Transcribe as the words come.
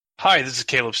Hi, this is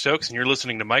Caleb Stokes, and you're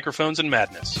listening to Microphones and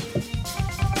Madness.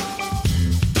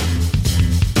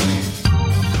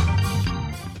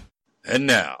 And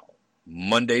now,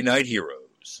 Monday Night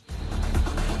Heroes.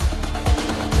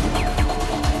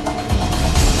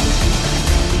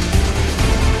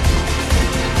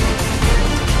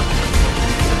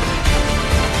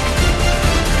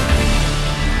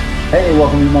 Hey,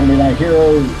 welcome to Monday Night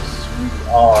Heroes.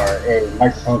 We are a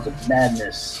Microphones of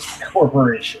Madness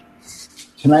corporation.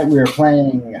 Tonight we are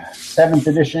playing 7th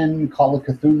edition Call of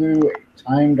Cthulhu,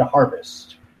 Time to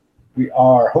Harvest. We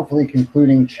are hopefully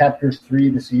concluding Chapters 3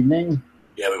 this evening.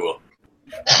 Yeah, we will.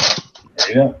 There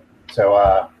you go.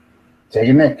 So, take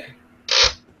it, Nick.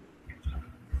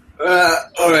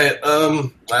 All right.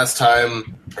 Last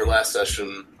session,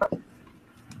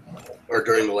 or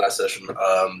during the last session,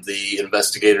 the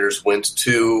investigators went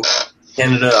to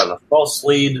Canada on a false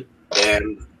lead,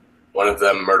 and one of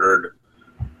them murdered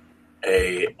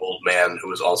a old man who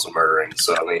was also murdering.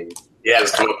 So, I mean, yeah, it's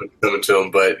coming to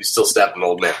him, but he still stabbed an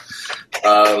old man.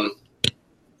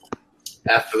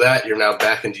 After that, you're now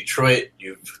back in Detroit.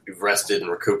 You've rested and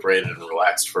recuperated and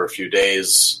relaxed for a few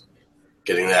days,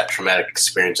 getting that traumatic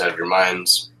experience out of your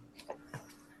minds.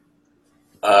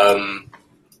 And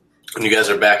you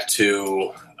guys are back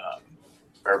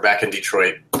back in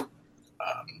Detroit,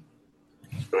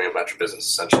 going about your business,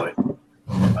 essentially.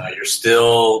 You're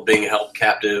still being held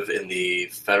captive in the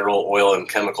Federal Oil and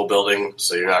Chemical Building,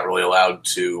 so you're not really allowed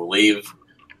to leave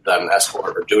without an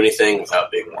escort or do anything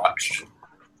without being watched.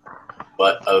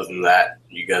 But other than that,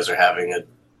 you guys are having an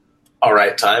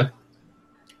all-right time.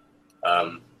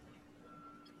 You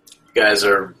guys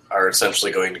are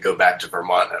essentially going to go back to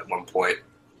Vermont at one point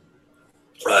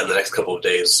in the next couple of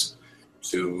days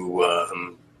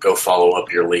to go follow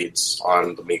up your leads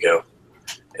on the Migo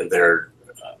and their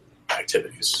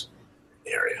activities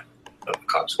in the area of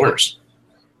Cobb's Corners.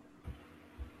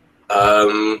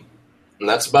 And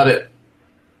that's about it.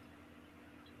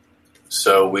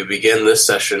 So we begin this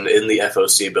session in the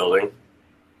FOC building.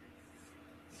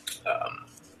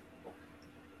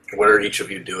 What are each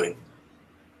of you doing?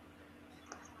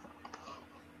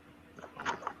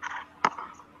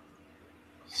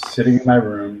 Sitting in my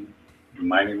room,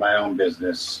 minding my own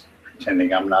business,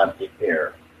 pretending I'm not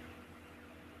here.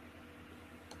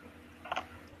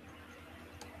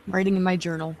 Writing in my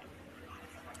journal.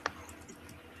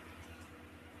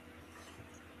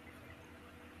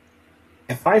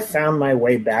 Have I found my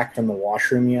way back from the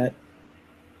washroom yet?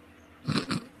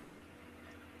 You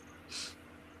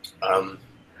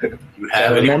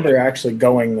have I remember actually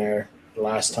going there the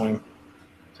last time.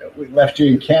 So we left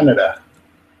you in Canada.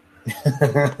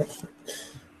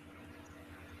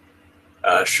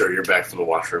 Sure, you're back from the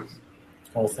washroom.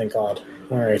 Oh, thank God.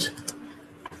 All right.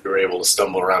 You were able to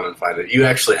stumble around and find it. You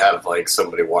actually have,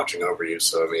 somebody watching over you,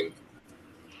 so, I mean,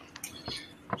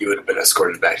 you would have been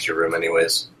escorted back to your room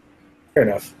anyways. Fair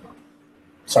enough.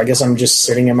 So I guess I'm just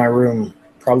sitting in my room,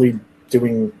 probably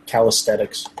doing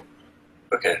calisthenics.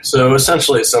 Okay, so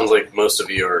essentially it sounds like most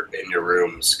of you are in your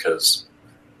rooms, because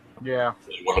yeah,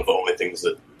 one of the limited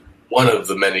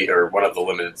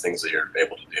things that you're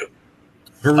able to do.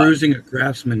 Perusing a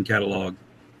Craftsman catalog.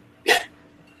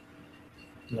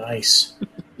 Nice.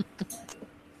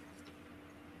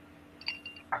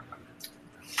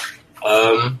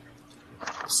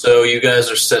 So you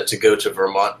guys are set to go to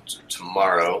Vermont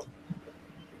tomorrow.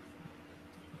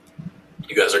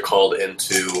 You guys are called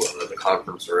into the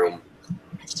conference room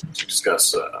to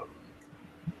discuss the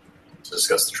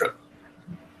trip.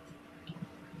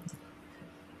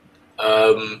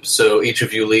 So each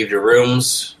of you leave your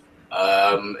rooms,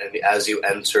 and as you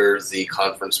enter the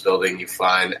conference building, you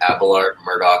find Abelard,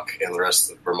 Murdoch, and the rest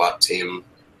of the Vermont team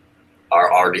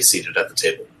are already seated at the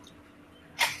table.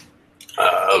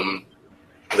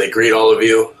 They greet all of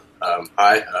you.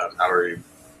 Hi, how are you?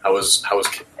 How's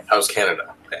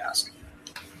Canada? They ask.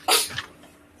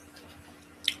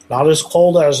 Not as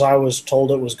cold as I was told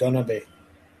it was going to be.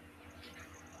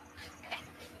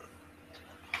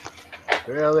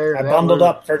 Well, I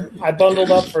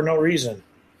bundled up for no reason.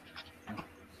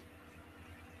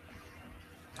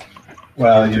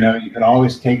 Well, you can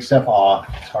always take stuff off.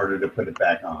 It's harder to put it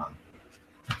back on.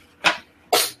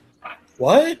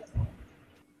 What?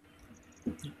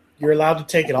 You're allowed to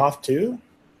take it off too?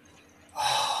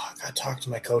 Oh, I gotta talk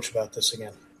to my coach about this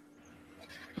again.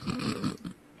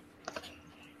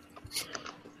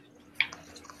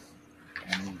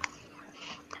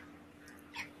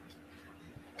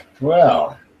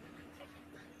 Well,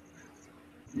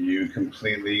 you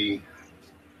completely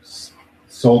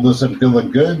sold us a bill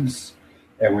of goods,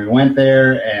 and we went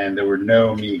there, and there were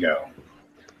no Migo.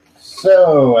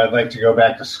 So I'd like to go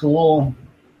back to school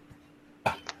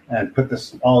and put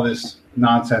all this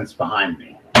nonsense behind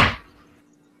me.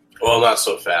 Well, not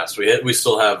so fast. We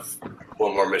still have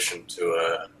one more mission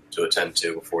to attend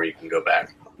to before you can go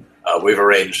back. We've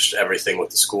arranged everything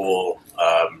with the school.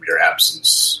 Your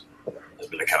absence has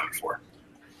been accounted for.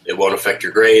 It won't affect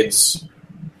your grades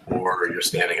or your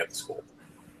standing at the school.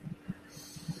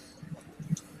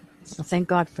 Well, thank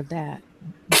God for that.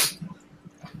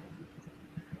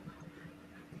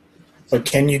 But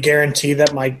can you guarantee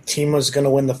that my team was going to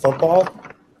win the football?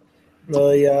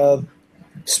 The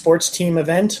sports team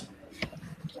event?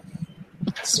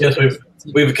 Yes,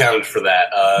 we've accounted for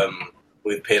that.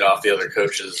 We've paid off the other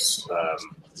coaches.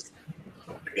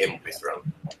 The game will be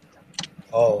thrown.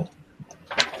 Oh.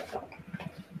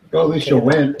 Well, at least you'll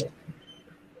win.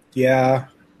 Yeah.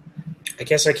 I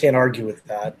guess I can't argue with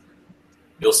that.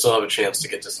 You'll still have a chance to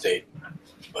get to state,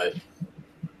 but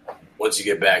once you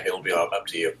get back, it'll be up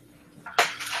to you.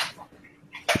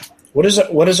 What is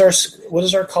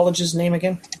our college's name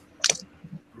again?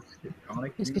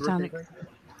 Miskatonic.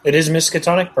 It is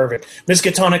Miskatonic? Perfect.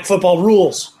 Miskatonic football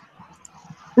rules.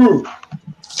 Ooh.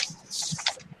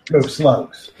 Go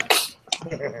Slugs.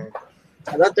 I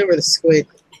thought they were the squid.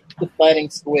 The fighting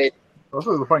squid. Those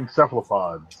are the fighting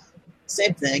cephalopods.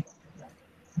 Same thing.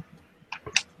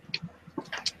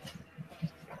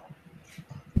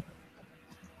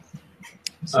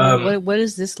 So what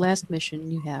is this last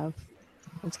mission you have?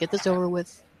 Let's get this over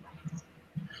with.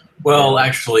 Well,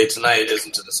 actually, tonight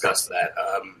isn't to discuss that.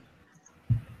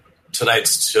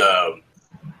 Tonight's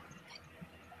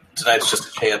just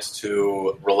a chance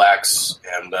to relax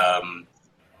and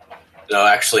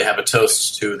actually have a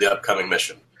toast to the upcoming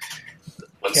mission.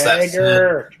 Once that's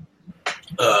said,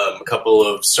 a couple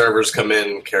of servers come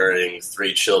in carrying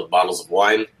 3 chilled bottles of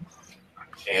wine,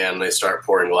 and they start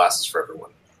pouring glasses for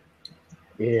everyone.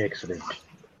 Excellent.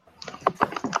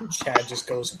 Chad just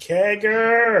goes,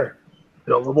 Kegger!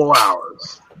 Billable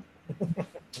hours.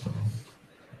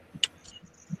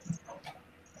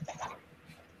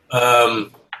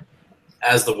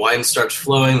 As the wine starts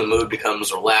flowing, the mood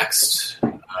becomes relaxed.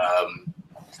 I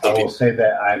will say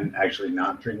that I'm actually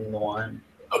not drinking the wine.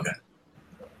 Okay.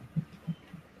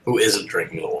 Who isn't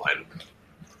drinking the wine?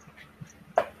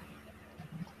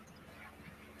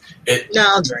 No,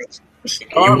 I'll drink.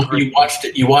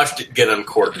 You watched it get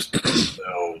uncorked.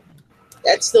 So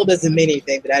that still doesn't mean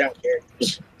anything, but I don't care.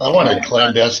 I want to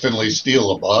clandestinely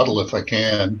steal a bottle if I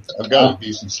can. I've got a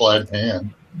decent sleight of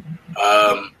hand.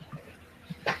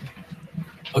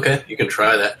 Okay, you can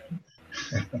try that.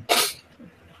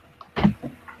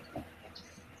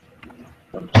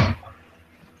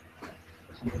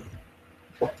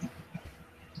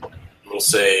 We'll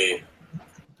say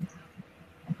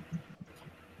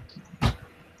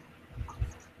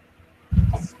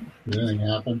Did anything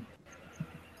happen?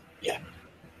 Yeah.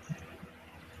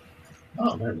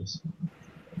 Oh, there it is.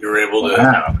 You were able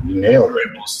to nailed it.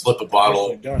 slip a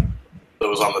bottle that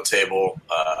was on the table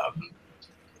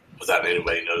without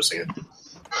anybody noticing it.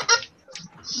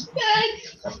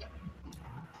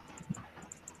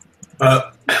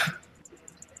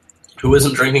 Who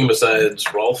isn't drinking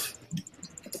besides Rolf?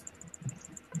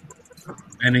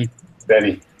 Benny.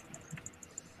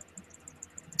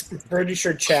 I'm pretty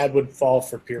sure Chad would fall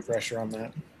for peer pressure on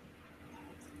that.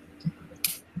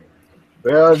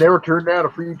 Well, I never turned down a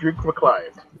free drink from a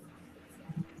client.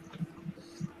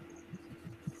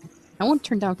 I won't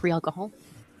turn down free alcohol.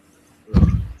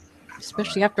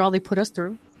 Especially after all they put us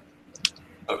through.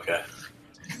 Okay.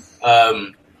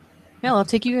 Hell, I'll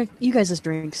take you guys'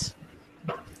 drinks.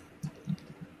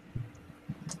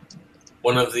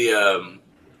 One of the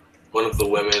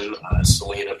women,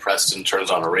 Selena Preston, turns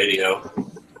on a radio,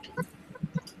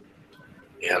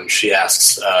 and she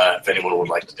asks if anyone would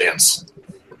like to dance.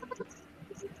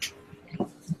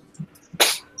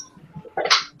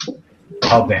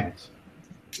 I'll dance.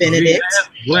 Benedict.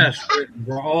 West,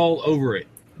 we're all over it.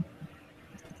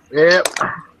 Yep.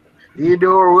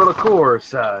 Theodore will, of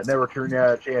course, never turn down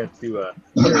a chance to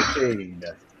entertain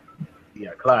the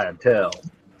clientele.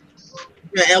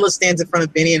 Ella stands in front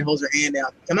of Benny and holds her hand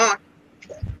out. Come on.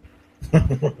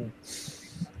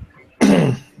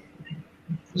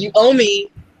 You owe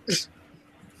me.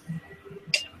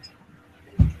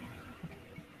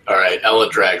 All right, Ella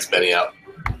drags Benny out.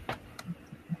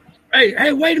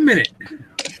 Hey, wait a minute.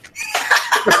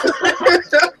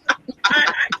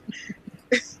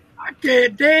 I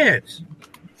can't dance.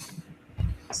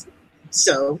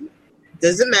 So,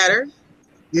 doesn't matter.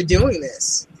 You're doing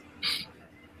this.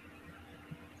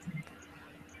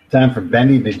 Time for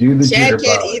Benny to do the Chad jitterbug.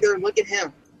 can't either. Look at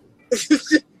him.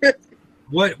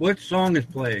 What song is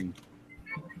playing?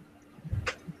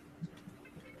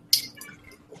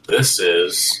 This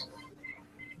is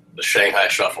the Shanghai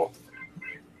Shuffle.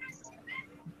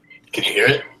 Can you hear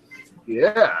it?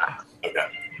 Yeah. Okay.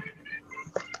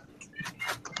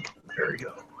 There we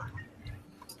go.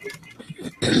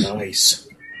 Nice.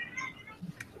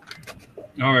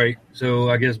 All right, so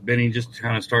I guess Benny just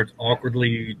kind of starts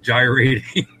awkwardly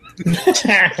gyrating.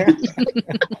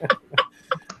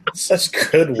 Such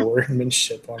good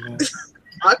workmanship on that.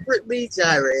 Awkwardly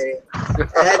gyrating.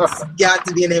 That's got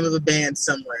to be a name of a band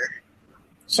somewhere.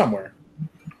 Somewhere.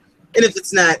 And if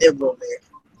it's not, it will be.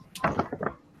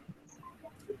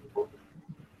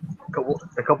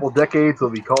 A couple decades will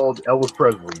be called Elvis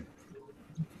Presley.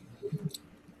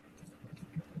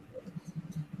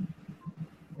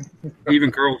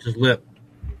 Even curls his lip.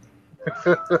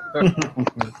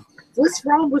 What's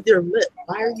wrong with your lip?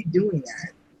 Why are you doing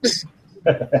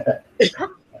that?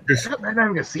 Just Is that man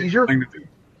having a seizure?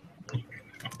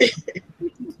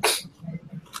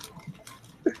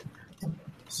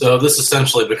 So this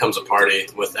essentially becomes a party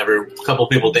with every couple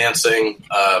people dancing.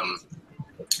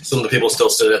 Some of the people still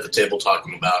sit at the table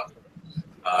talking about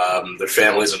their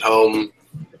families at home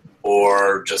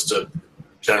or just a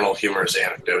general humorous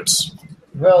anecdotes.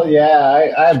 Well,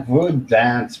 yeah, I would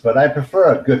dance, but I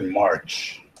prefer a good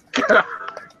march.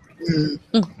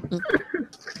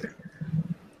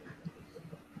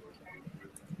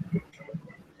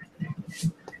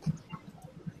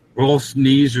 Rolf's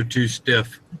knees are too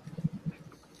stiff.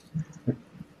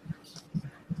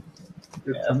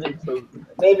 Yeah,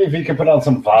 maybe if you could put on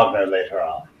some Wagner later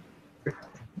on.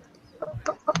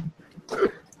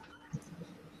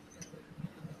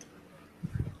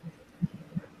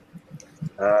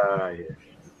 Yes.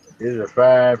 This is a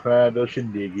fine little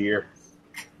shindig here.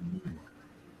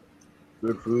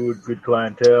 Good food, good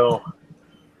clientele.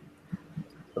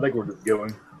 I think we're just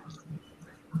going.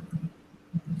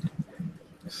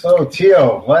 So,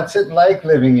 Tio, what's it like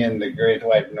living in the Great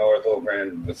White North over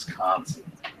in Wisconsin?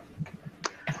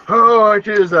 Oh, it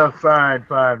is a fine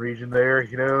region there,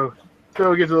 you know.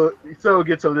 So it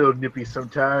gets a little nippy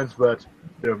sometimes, but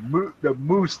the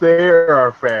moose there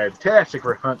are fantastic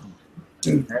for hunting.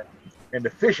 And the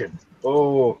fishing.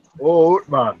 Oh,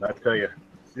 man, I tell you.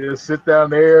 Just sit down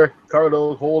there,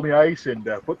 Carlos hold the ice, and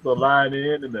put the line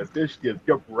in, and the fish just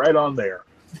jump right on there.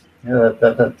 Yeah,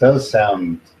 that does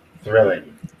sound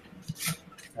thrilling.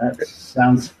 That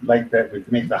sounds like that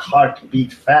would make the heart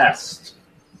beat fast.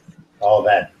 All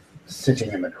that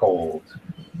sitting in the cold.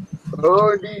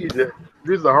 Oh, indeed.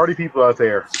 These are the hardy people out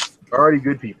there. Hardy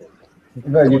good people.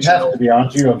 But you'd have to be,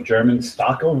 aren't you, of German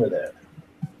stock over there?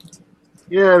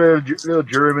 Yeah, little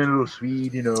German, little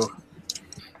Swede, you know.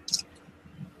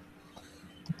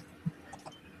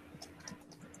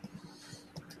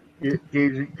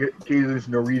 Occasionally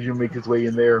Norwegian makes its way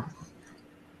in there.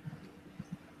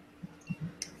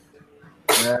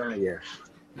 Ah, yes.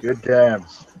 Good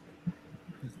times.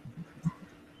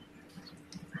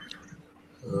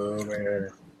 Oh, man.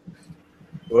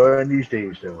 Well, in these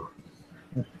days, though,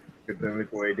 get to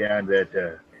make way down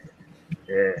that,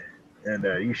 and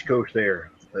the East Coast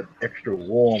there, that extra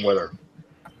warm weather.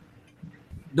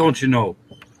 Don't you know?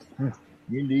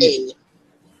 Indeed.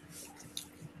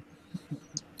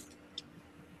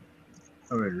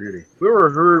 I mean, really. We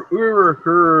ever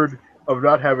heard of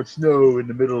not having snow in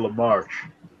the middle of March?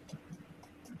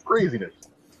 Craziness.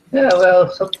 Yeah, well,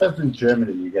 sometimes in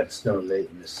Germany you get snow late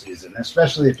in the season,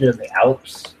 especially if you're in the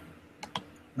Alps.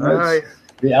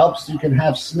 The Alps, you can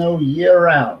have snow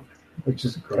year-round, which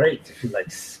is great if you like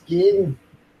skiing.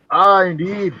 Ah,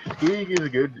 indeed. Skiing is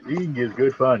good. Skiing is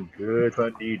good fun. Good fun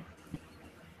indeed.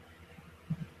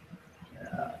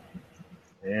 Yeah.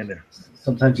 And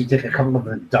sometimes you take a couple of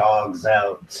the dogs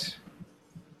out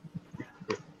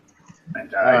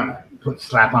and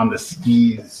slap on the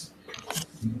skis.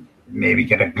 Maybe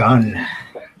get a gun.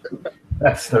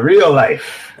 That's the real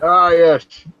life. Ah, yes.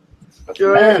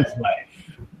 The man's life.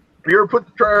 Have you ever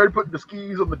tried putting the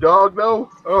skis on the dog, though?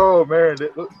 Oh, man.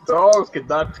 Dogs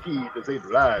cannot ski to save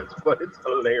their lives, but it's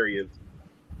hilarious.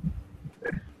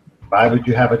 Why would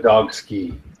you have a dog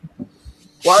ski?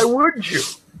 Why wouldn't you?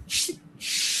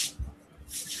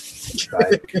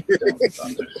 I don't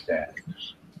understand.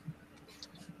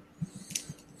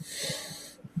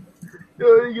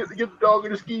 You get the dog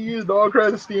in the skis, the dog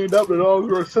tries to stand up, the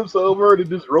dog slips over, and it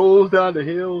just rolls down the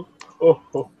hill.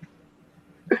 Oh.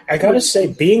 I gotta say,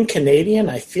 being Canadian,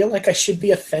 I feel like I should be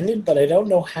offended, but I don't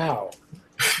know how.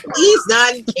 He's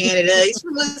not in Canada. He's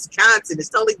from Wisconsin. It's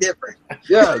totally different.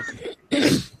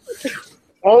 Yes.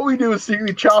 All we do is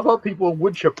secretly chop up people with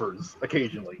wood chippers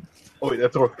occasionally. Oh, wait,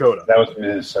 that's North Dakota. That was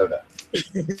Minnesota.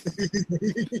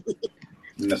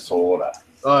 Minnesota.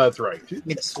 Oh, that's right.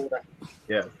 Minnesota.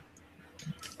 Yeah.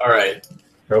 All right.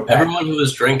 Go pack. Everyone who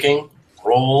is drinking,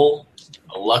 roll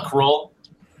a luck roll.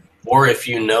 Or if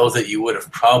you know that you would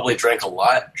have probably drank a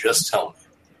lot, just tell me.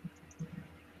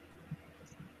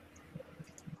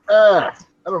 I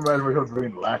don't remember who's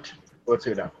doing a lot. Let's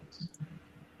see now.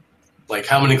 Like,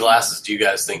 how many glasses do you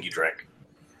guys think you drank?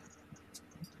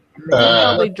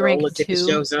 Probably drank Look at the 2.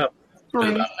 shows up. It's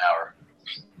been about an hour.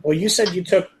 Well, you said you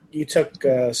took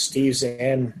Steve's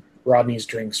and Rodney's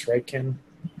drinks, right, Ken?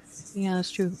 Yeah,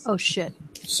 that's true. Oh shit!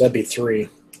 So that'd be 3.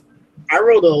 I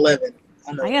rolled an 11.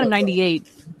 I got a 98.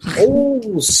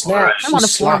 Oh snap! I'm on the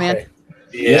floor, man.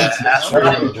 Yeah.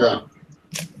 Very drunk.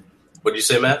 What'd you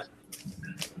say, Matt?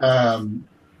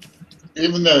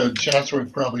 Even though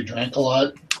Chatsworth probably drank a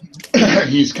lot,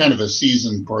 he's kind of a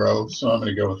seasoned pro, so I'm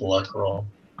going to go with the luck roll.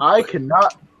 I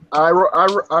cannot. I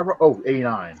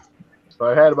 89. So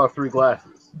I had about 3 glasses.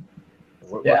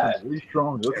 Yeah. Really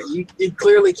strong. You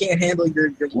clearly can't handle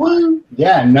your Woo.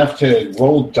 Yeah, enough to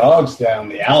roll dogs down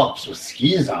the Alps with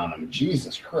skis on them.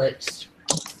 Jesus Christ.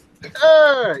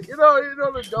 Hey, you know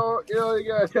the dog. You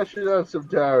gotta test it out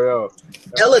sometime.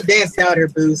 Ella danced out her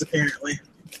booze, apparently.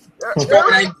 She's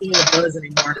probably not even feeling the buzz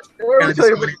anymore. Let me tell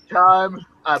you about the time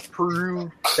I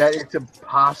proved that it's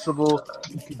impossible to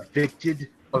be convicted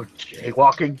of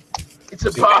jaywalking. It's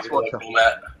impossible.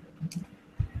 Matt.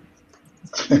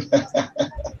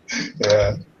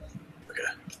 Yeah.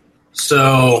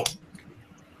 So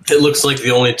it looks like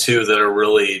the only 2 that are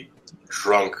really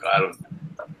drunk out of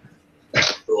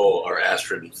control are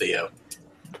Astrid and Theo.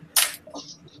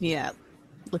 Yeah,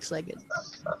 looks like it.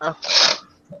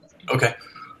 Okay.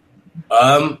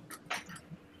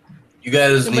 You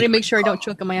guys Somebody need make sure I don't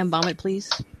choke on my own vomit,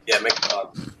 please. Yeah, make a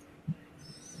dog.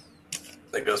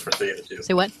 That goes for Theo too.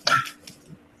 Say what?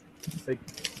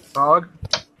 Dog.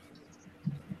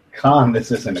 Con,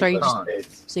 this isn't Sorry, a good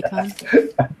space. Say con.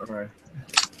 Alright.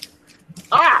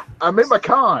 I make my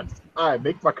con.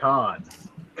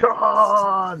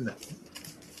 Con.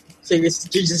 So you're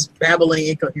just babbling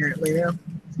incoherently now?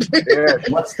 Yeah.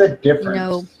 What's the difference?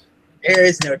 No, There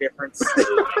is no difference.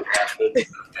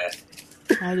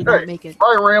 I did not make it.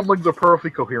 My ramblings are perfectly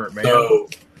coherent, man. So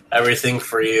everything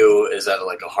for you is at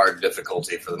like a hard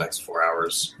difficulty for the next 4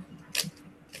 hours.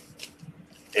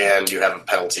 And you have a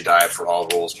penalty die for all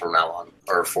rolls from now on,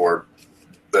 or for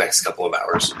the next couple of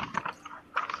hours.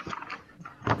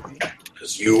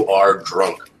 Because you are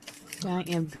drunk. I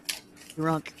am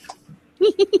drunk.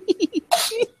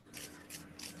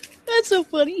 That's so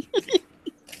funny.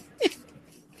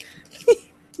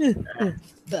 You're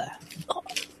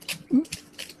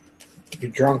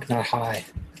drunk, not high.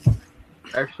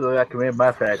 Actually, I commend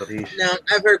my faculties. No,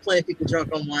 I've heard plenty of people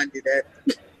drunk on wine do that.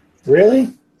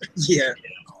 Really? Yeah.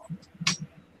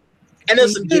 I know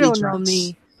some You giddy don't know drunks.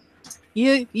 me.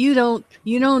 You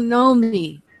don't know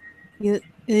me.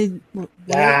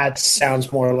 That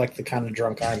sounds more like the kind of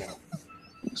drunk I know.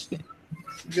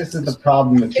 This is the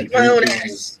problem with the Kick my own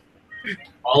drinking. ass.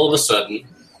 All of a sudden,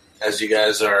 as you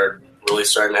guys are really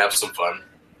starting to have some fun,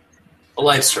 the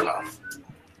lights turn off.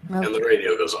 And the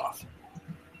radio goes off.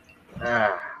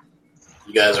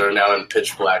 You guys are now in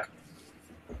pitch black.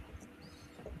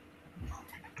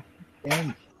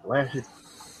 Damn, glasses.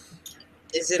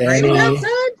 Is it Benny. raining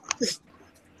outside?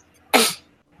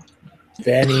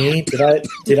 Benny,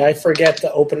 did I forget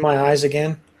to open my eyes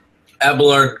again?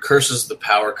 Abelard curses the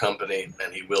power company,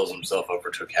 and he wheels himself over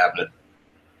to a cabinet,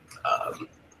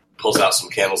 pulls out some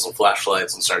candles and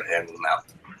flashlights, and starts handing them out.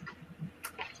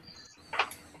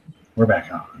 We're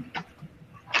back on.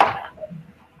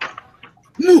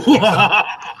 He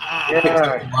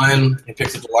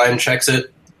picks up the line, checks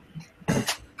it,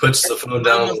 puts the phone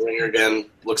down on the ringer again,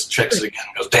 checks it again,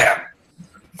 and goes, "Damn,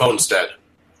 phone's dead."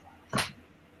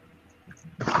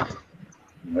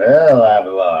 Well,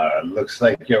 Abelard, looks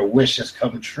like your wish has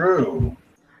come true.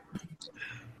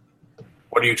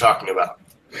 What are you talking about?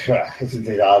 Isn't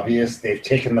it obvious? They've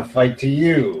taken the fight to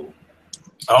you.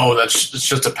 Oh, it's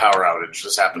just a power outage.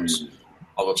 This happens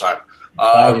all the time. If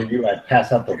I were you, I'd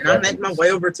pass out the Can I make my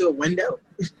way over to a window?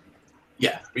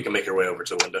 Yeah, we can make your way over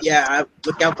to a window. Yeah, I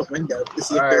look out the window to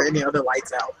see if there are any other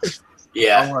lights out.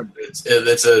 Yeah, it's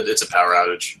a power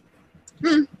outage.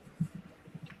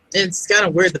 It's kind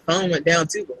of weird the phone went down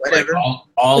too, but whatever. Like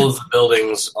all of the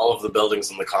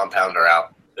buildings in the compound are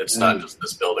out. It's not just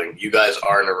this building. You guys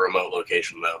are in a remote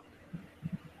location, though.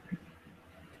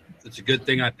 It's a good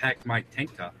thing I packed my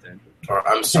tank top then. Or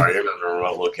I'm sorry, you're not in a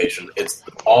remote location. It's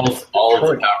all of the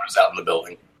power is out in the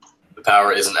building. The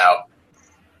power isn't out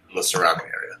in the surrounding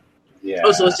area. Yeah.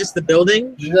 Oh, so it's just the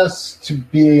building? Just to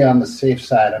be on the safe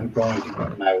side, I'm going to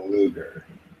get my Luger.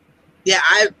 Yeah,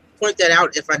 point that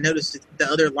out if I notice that the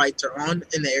other lights are on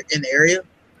in the area.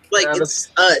 Like, it's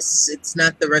us. It's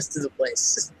not the rest of the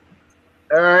place.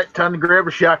 All right, time to grab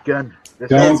a shotgun.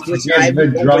 Don't give the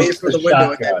drunk the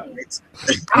shotgun.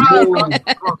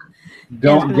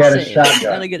 Don't get a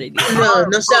shotgun. Not a good idea.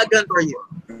 No shotgun for you.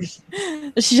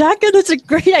 A shotgun? That's a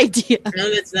great idea. No,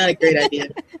 that's not a great idea.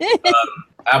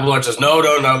 Abelard says, no,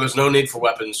 there's no need for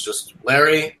weapons. Just,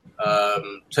 Larry,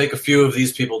 take a few of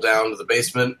these people down to the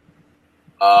basement.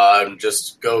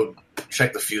 Just go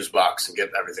check the fuse box and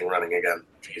get everything running again.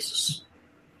 Jesus.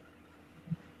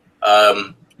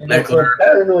 Neckler,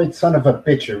 paranoid son of a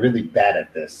bitch, you're really bad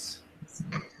at this.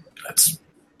 It's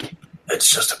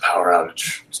just a power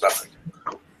outage. It's nothing.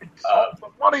 The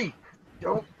money.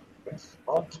 Don't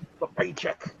insult the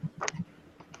paycheck.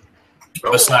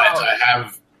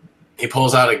 Besides, he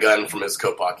pulls out a gun from his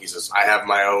coat pocket. He says, I have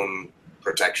my own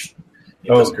protection.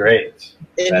 Great.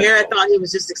 And here I thought he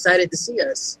was just excited to see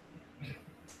us.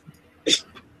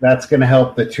 That's going to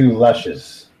help the two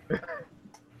lushes.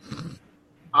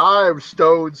 I'm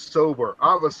stone sober.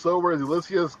 I'm as sober as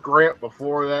Ulysses Grant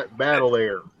before that battle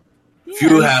there.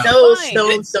 Yeah,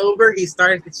 stone sober, he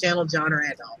started to channel John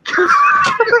Randolph.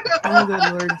 Oh, good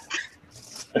Lord.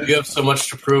 You have so much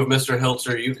to prove, Mr.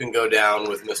 Hilter. You can go down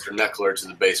with Mr. Neckler to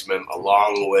the basement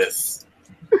along with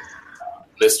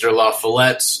Mr. La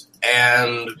Follette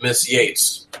and Miss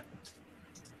Yates.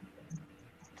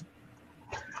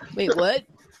 Wait, what?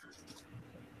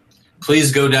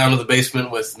 Please go down to the basement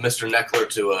with Mr. Neckler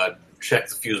to check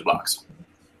the fuse box.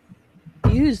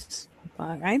 Fuse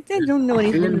box? I don't know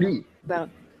anything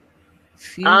about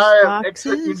fuse I have boxes.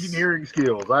 excellent engineering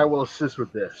skills. I will assist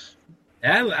with this.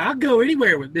 I'll go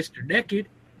anywhere with Mr. Naked.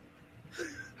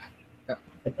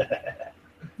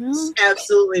 There's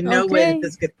absolutely no way that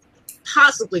this could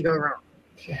possibly go wrong.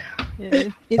 Yeah.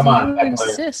 If Come you on,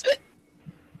 insist.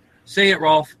 Say it,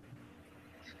 Rolf.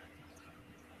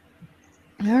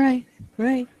 All right.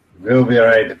 Right. We'll be all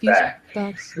right at the Fuse back.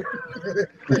 box.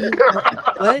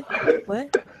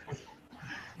 What?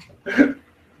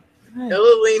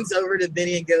 Noah leans over to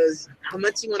Benny and goes, how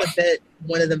much you want to bet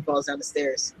one of them falls down the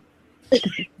stairs?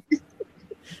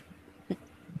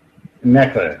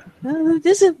 Neckler.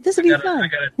 This would be fun. I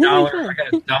got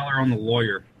 $1 on the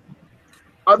lawyer.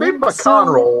 I made my con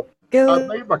roll. Go I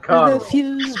made my con roll.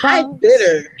 fuse I box.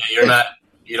 bitter.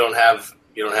 You don't have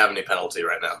any penalty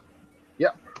right now.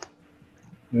 Yep.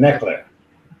 Neckler.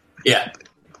 Yeah.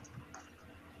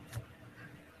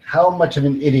 How much of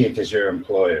an idiot is your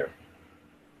employer?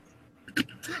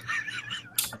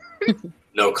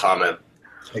 No comment.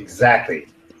 Exactly.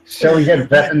 Shall we get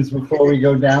weapons before we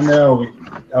go down there, or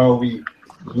are we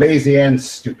lazy and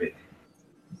stupid?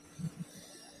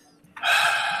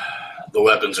 The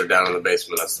weapons are down in the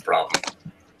basement. That's the problem.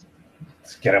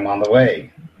 Let's get them on the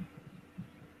way.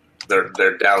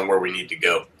 They're down where we need to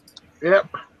go. Yep.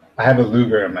 I have a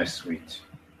Luger in my suite.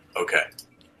 Okay.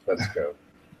 Let's go.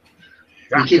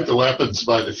 We keep the weapons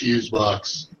by the fuse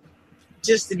box.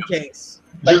 Just in case.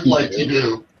 Just like you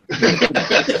do.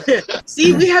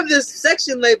 See, we have this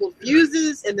section labeled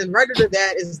fuses, and then right under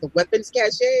that is the weapons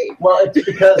cache. Well, it's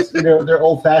because they're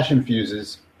old-fashioned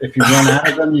fuses. If you run out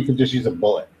of them, you can just use a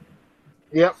bullet.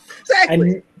 Yep.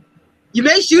 Exactly. You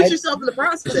may shoot yourself in the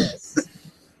process.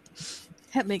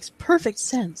 That makes perfect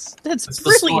sense. That's It's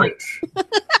brilliant.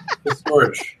 the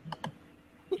storage.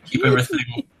 You keep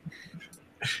everything.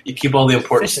 You keep all the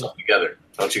important stuff together.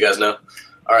 Don't you guys know?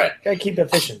 All right. Gotta keep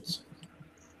efficient.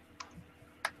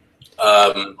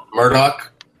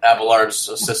 Murdoch, Abelard's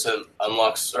assistant,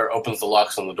 unlocks or opens the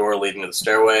locks on the door leading to the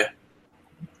stairway,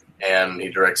 and he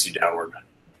directs you downward.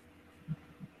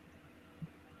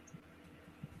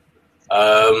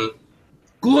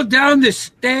 Go down the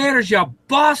stairs, you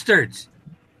bastards!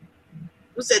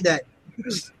 Who said that?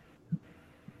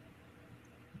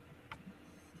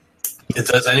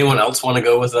 Does anyone else want to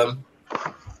go with them?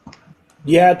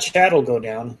 Yeah, Chad will go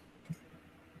down.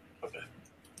 Okay.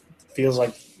 Feels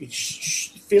like he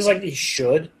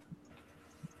should.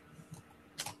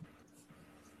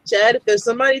 Chad, if there's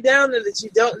somebody down there that you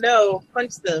don't know,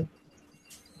 punch them.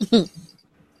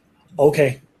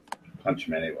 Okay. Punch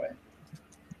him anyway.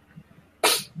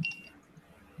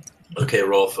 Okay,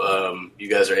 Rolf, you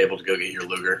guys are able to go get your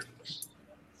Luger.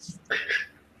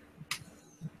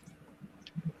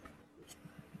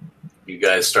 You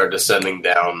guys start descending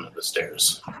down the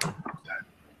stairs.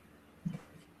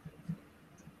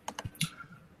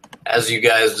 As you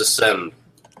guys descend,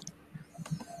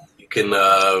 you can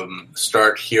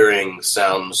start hearing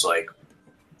sounds like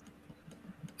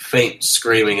faint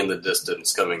screaming in the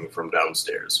distance coming from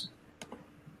downstairs.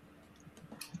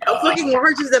 How fucking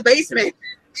large is the basement?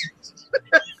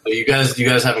 But you guys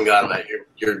haven't gotten that.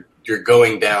 You're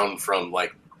going down from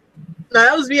like. No,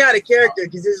 that was me out of character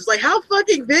because it's like, how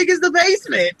fucking big is the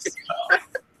basement?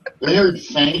 They heard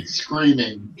faint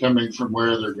screaming coming from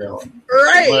where they're going.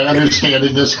 Right. Am I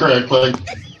understanding this correctly?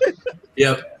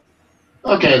 Yep.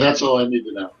 Okay, that's all I need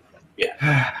to know.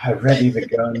 Yeah. I ready the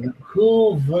gun.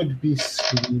 Who would be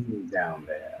screaming down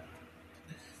there?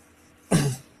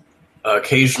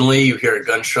 Occasionally, you hear a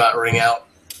gunshot ring out.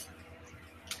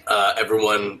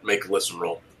 Everyone make a listen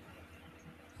roll.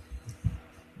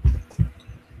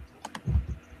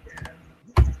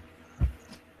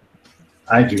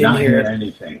 I do not hear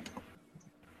anything.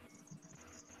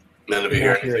 None of you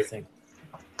hear anything.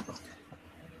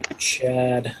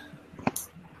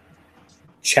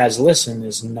 Chad's listen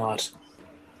is not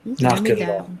good at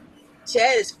all.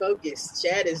 Chad is focused.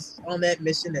 Chad is on that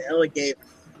mission that Ella gave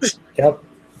him. Yep.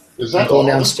 Is that all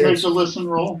of us make a listen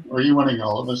roll? Or are you wanting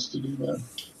all of us to do that?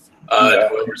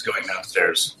 Whoever's going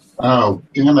downstairs. Oh,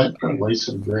 damn it. I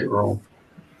wasted a great roll.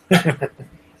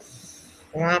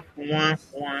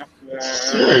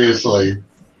 Seriously.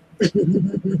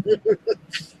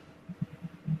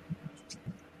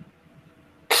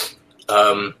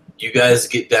 You guys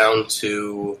get down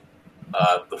to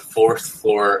the 4th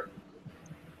floor.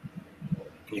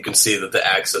 You can see that the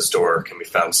access door can be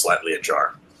found slightly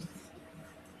ajar.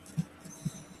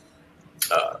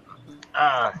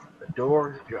 The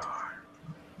door's ajar.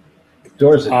 The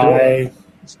door's ajar.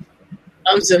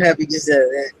 I'm so happy you said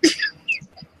that.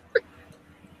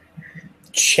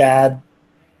 Chad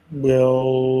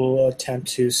will attempt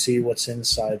to see what's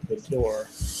inside the door.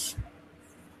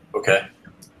 Okay.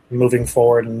 Moving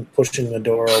forward and pushing the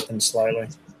door open slightly.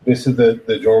 This is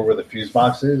the door where the fuse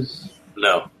box is?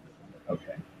 No.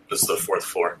 Okay. This is the 4th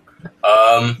floor.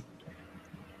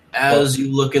 As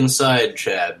you look inside,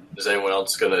 Chad, is anyone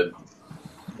else going to...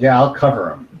 Yeah, I'll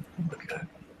cover him. Okay.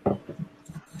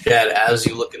 Chad, as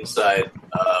you look inside,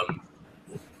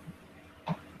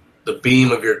 the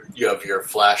beam of your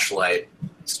flashlight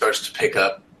starts to pick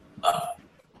up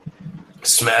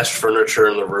smashed furniture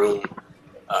in the room,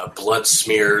 blood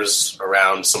smears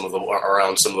around some of the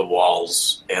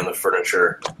walls and the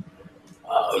furniture,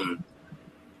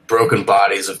 broken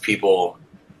bodies of people,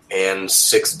 and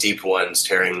 6 deep ones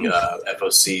tearing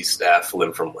FOC staff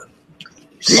limb from limb.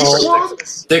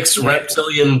 6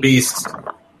 reptilian beasts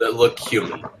that look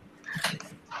human.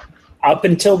 Up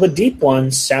until the deep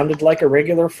ones sounded like a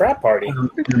regular frat party.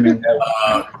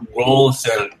 Roll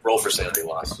for sanity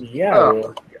loss. Yeah.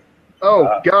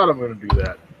 God, I'm going to do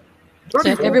that.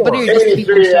 Everybody or just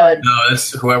people inside? No,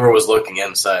 it's whoever was looking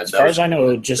inside. As far as I know,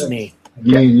 it was just me.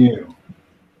 Me and you.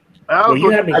 Well, you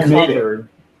had me covered.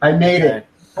 I made it.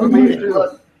 I made it.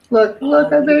 Look,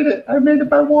 I made it. I made it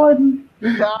by 1.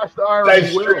 Cast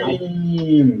iron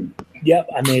will. Yep,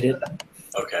 I made it.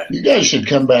 Okay. You guys should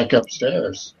come back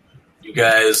upstairs. You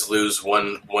guys lose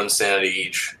one sanity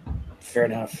each. Fair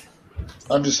enough.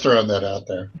 I'm just throwing that out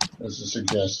there as a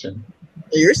suggestion.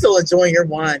 You're still enjoying your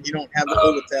wine. You don't have the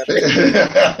bullet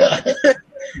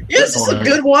Yes, it's a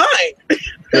good wine.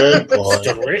 Good boy. It's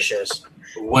delicious.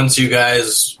 Once you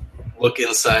guys look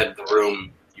inside the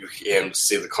room, you can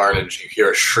see the carnage. You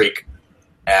hear a shriek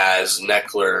as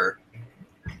Neckler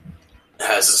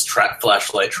has his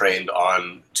flashlight trained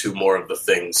on 2 more of the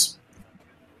things.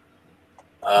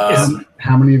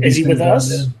 How many of Is these he with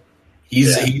things us? are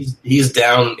He's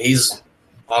down. He's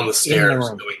on the stairs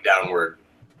room. going downward,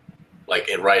 like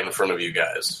right in front of you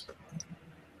guys.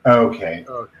 there? Okay.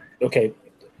 Okay.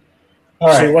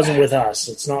 All So he right. wasn't with us.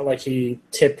 It's not like he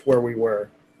tipped where we were.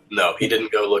 No, he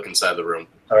didn't go look inside the room.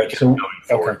 All right. He kept So going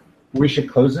forward. we should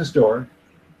close this door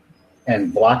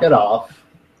and block it off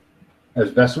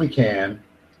as best we can.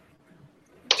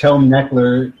 Tell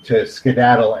Neckler to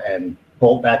skedaddle and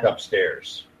bolt back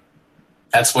upstairs.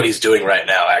 That's what he's doing right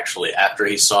now, actually. After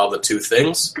he saw the 2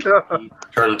 things, he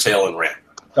turned tail and ran.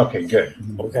 Okay, good.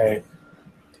 Okay.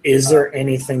 Is there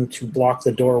anything to block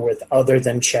the door with other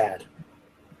than Chad?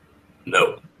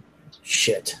 No.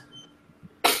 Shit.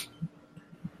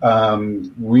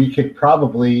 We could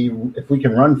probably, if we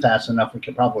can run fast enough, we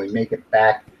could probably make it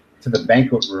back to the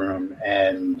banquet room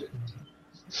and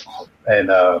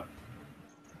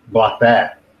block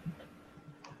that.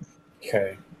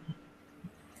 Okay.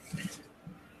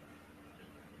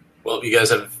 Well, you guys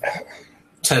have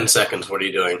 10 seconds. What are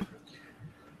you doing?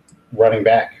 Running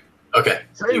back. Okay.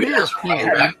 Same You here. guys are running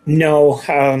back. No,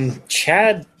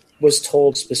 Chad was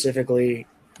told specifically.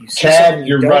 You see Chad, something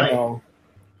you're don't running. know.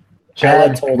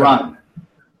 Chad, told him. run.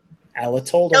 Alla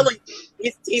told him.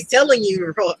 He's telling you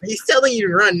to run. He's telling you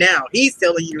to run now. He's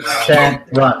telling you to run.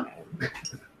 Chad, run.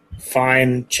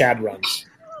 Fine, Chad runs.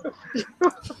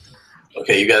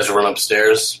 Okay, you guys run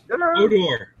upstairs.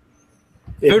 Hodor.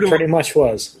 It Hodor. pretty much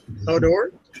was.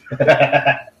 Hodor?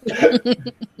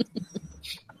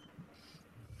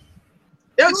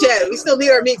 No, Chad, we still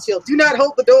need our meat shield. Do not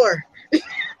hold the door.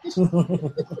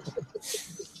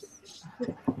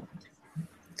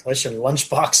 Listen,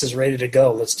 lunchbox is ready to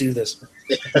go. Let's do this.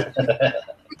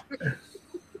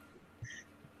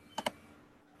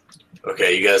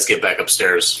 Okay, you guys get back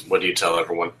upstairs. What do you tell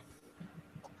everyone?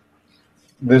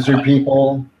 Lizard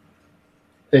people,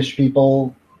 fish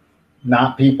people,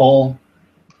 not people.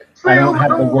 I don't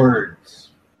have the words.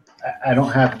 I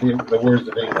don't have the words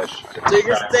of English. So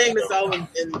you're saying this all in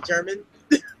German?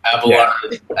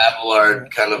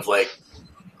 Abelard kind of like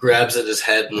grabs at his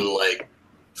head and like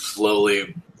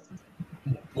slowly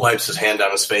wipes his hand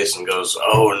down his face and goes,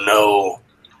 "Oh no!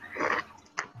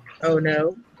 Oh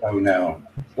no! Oh no!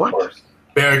 What?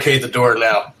 Barricade the door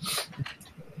now."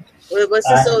 What's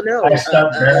this? Oh no! I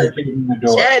start barricading the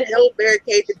door. Chad, help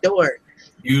barricade the door.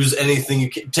 Use anything you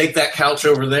can. Take that couch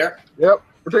over there. Yep.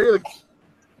 We're taking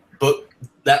the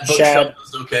That bookshelf Chad.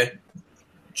 is okay.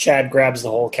 Chad grabs the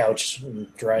whole couch and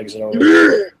drags it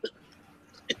over.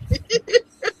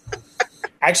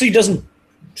 Actually, he doesn't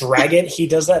drag it. He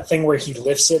does that thing where he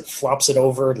lifts it, flops it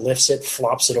over, lifts it,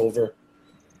 flops it over.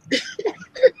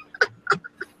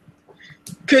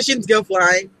 Cushions go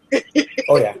flying.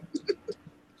 Oh, yeah.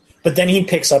 But then he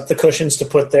picks up the cushions to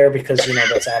put there because,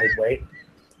 that's added weight.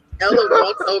 Ella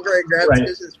walks over and grabs Right.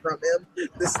 cushions from him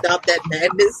to stop that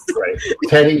madness. Right.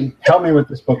 Teddy, help me with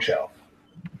this bookshelf.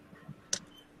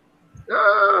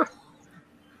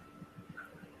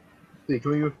 See,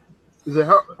 can we? Is it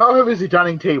how heavy is the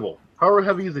dining table? How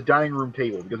heavy is the dining room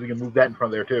table? Because we can move that in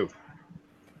front of there too.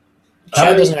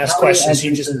 Chad doesn't ask questions.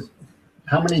 He just.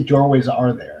 How many doorways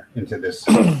are there into this?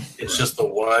 It's just the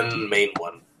one main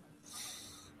one.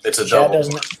 It's a Chad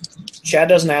double. Chad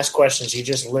doesn't ask questions. He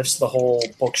just lifts the whole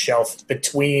bookshelf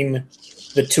between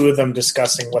the two of them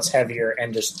discussing what's heavier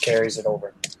and just carries it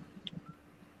over.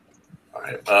 All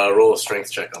right. Roll a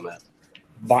strength check on that.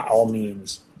 By all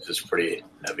means. This is pretty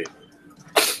heavy.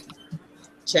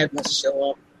 Chad wants to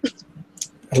show up.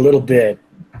 A little bit.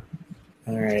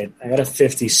 All right. I got a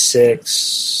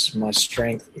 56. My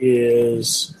strength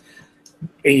is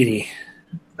 80. I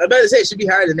was about to say it should be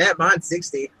higher than that. Mine's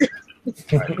 60.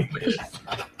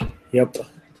 Yep.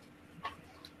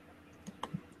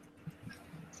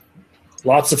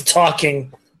 Lots of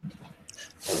talking.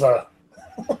 Less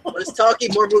talking,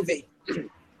 more moving.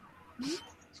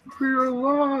 We're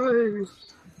alive.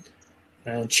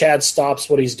 And Chad stops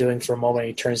what he's doing for a moment.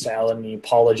 He turns to Ellen and he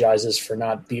apologizes for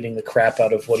not beating the crap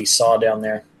out of what he saw down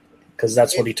there because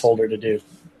that's what he told her to do.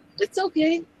 It's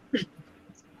okay.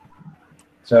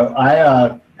 So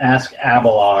I ask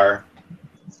Abelard,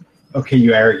 okay,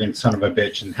 you arrogant son of a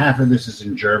bitch, and half of this is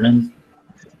in German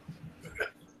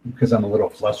because I'm a little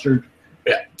flustered.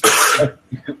 Yeah.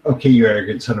 Okay, you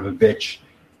arrogant son of a bitch.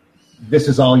 This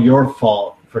is all your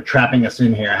fault for trapping us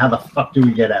in here. How the fuck do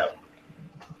we get out?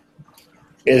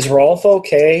 Is Rolf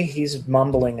okay? He's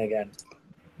mumbling again.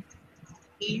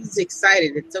 He's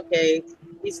excited. It's okay.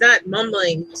 He's not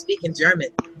mumbling, speaking German.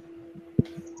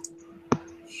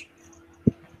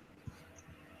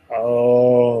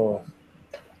 Oh.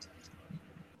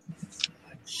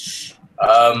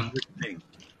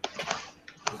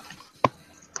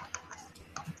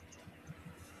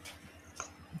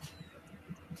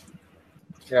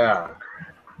 Yeah.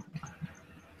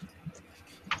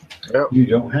 Yep. You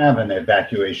don't have an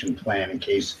evacuation plan in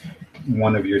case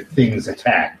one of your things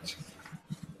attacked.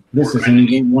 This isn't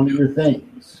even one of your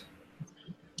things.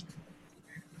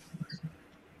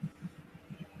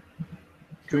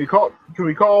 Can we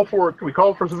call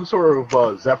for some sort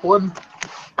of Zeppelin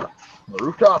on the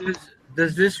rooftop?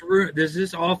 Does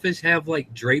this office have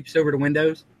like drapes over the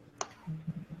windows?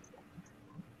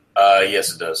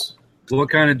 Yes, it does. What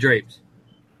kind of drapes?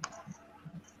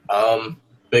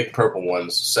 Big purple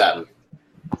ones, satin.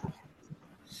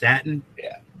 Satin?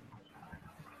 Yeah.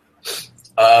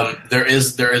 There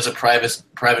is a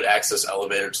private access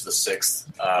elevator to the 6th.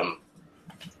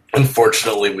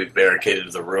 Unfortunately, we've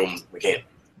barricaded the room. We can't.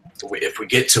 If we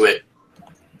get to it,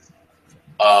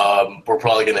 we're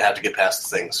probably going to have to get past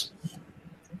the things.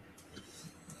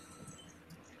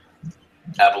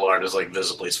 Abelard is like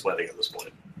visibly sweating at this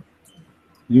point.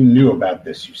 You knew about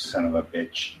this, you son of a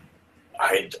bitch.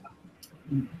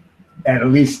 And at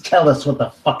least tell us what the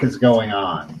fuck is going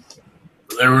on.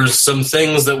 There were some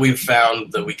things that we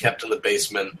found that we kept in the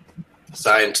basement.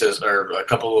 Scientists, or a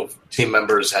couple of team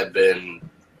members, had been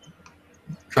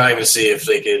trying to see if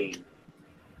they can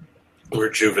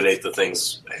rejuvenate the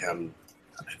things, and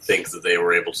I think that they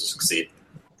were able to succeed.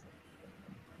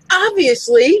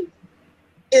 Obviously.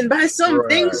 And by some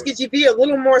things, could you be a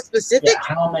little more specific?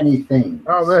 Yeah, how many things?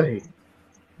 How many?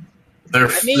 They're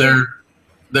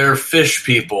fish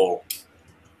people,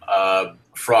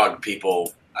 frog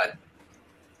people.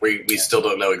 We still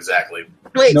don't know exactly.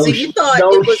 Wait, so you thought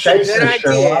it was a good idea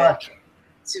Sherlock.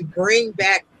 to bring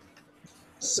back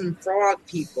some frog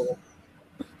people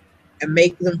and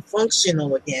make them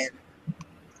functional again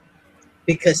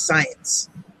because science.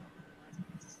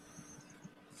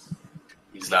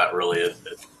 He's not really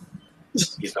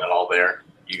he's not all there.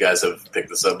 You guys have picked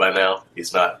this up by now.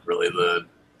 He's not really the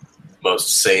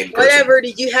most sane person. Whatever.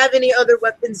 Did you have any other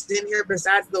weapons in here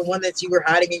besides the one that you were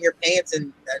hiding in your pants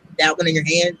and that one in your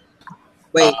hand?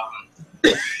 Wait.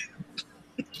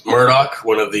 Murdoch,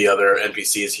 one of the other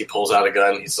NPCs, he pulls out a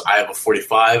gun. I have a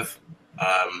 45.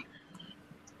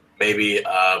 Maybe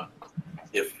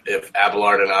if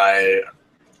Abelard and I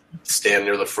stand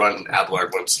near the front and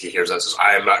Abelard, once he hears us, says,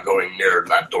 I am not going near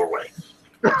that doorway.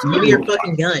 Give me your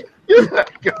fucking gun.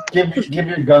 Give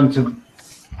your gun to...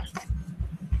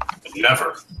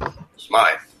 Never. It's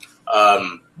mine.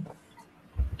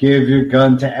 Give your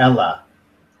gun to Ella.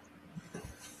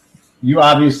 You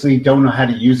obviously don't know how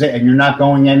to use it, and you're not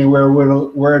going anywhere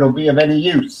where it'll be of any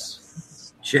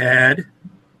use. Chad.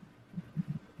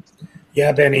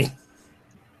 Yeah, Benny.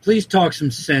 Please talk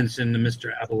some sense into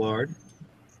Mr. Abelard.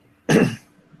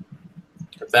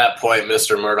 At that point,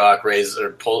 Mr. Murdoch raises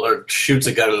or shoots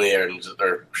a gun in the air,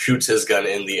 or shoots his gun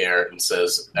in the air, and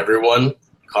says, "Everyone,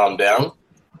 calm down.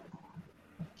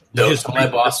 Don't tell my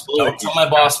boss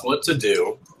what to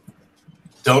do.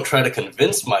 Don't try to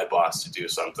convince my boss to do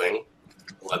something.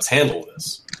 Let's handle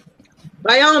this."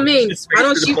 By all means, why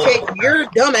don't you take your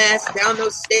dumb ass down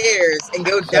those stairs and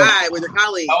go die with your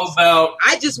colleagues? How about...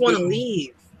 I just want to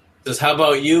leave. Says, how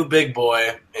about you, big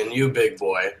boy, and you, big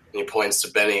boy, and he points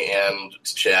to Benny and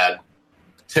to Chad,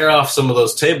 tear off some of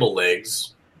those table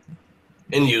legs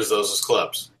and use those as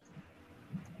clubs.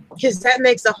 Because that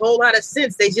makes a whole lot of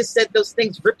sense. They just said those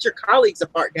things ripped your colleagues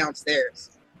apart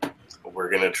downstairs. We're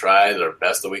going to try the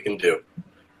best that we can do.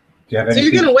 So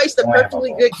you're going to waste a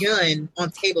perfectly good gun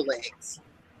on table legs.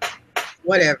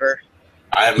 Whatever.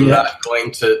 I'm not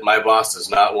going to... My boss does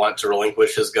not want to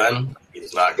relinquish his gun.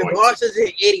 He's not going to. Your boss is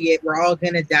an idiot. We're all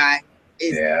going to die.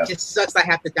 It just sucks I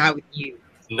have to die with you.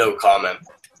 No comment.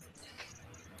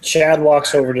 Chad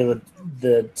walks over to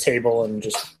the table and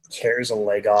just tears a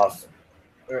leg off.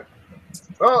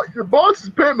 Well, your boss is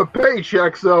paying my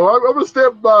paycheck, so I'm going to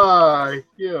step by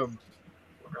him.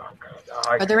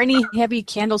 Are there any heavy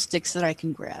candlesticks that I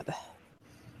can grab?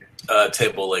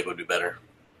 Table leg would be better.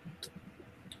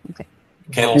 Okay.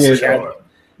 Candlesticks.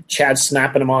 Chad's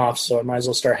snapping them off, so I might as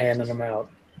well start handing them out.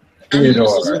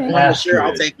 Sure,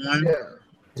 I'll take one. Yeah.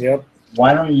 Yep.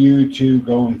 Why don't you two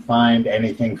go and find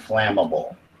anything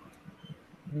flammable?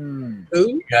 Who?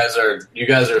 You guys are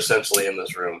essentially in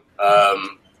this room.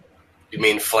 You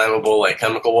mean flammable, like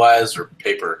chemical-wise, or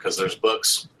paper? Because there's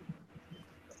books.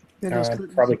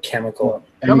 Probably chemical.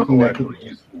 Anything that could be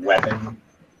used. Weapon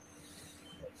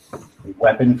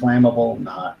flammable?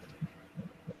 Not.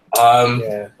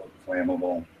 Yeah.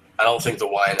 Flammable. I don't think the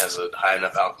wine has a high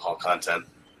enough alcohol content.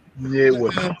 It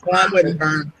wouldn't. Wine wouldn't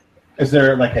burn. Is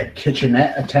there like a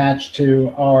kitchenette attached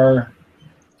to our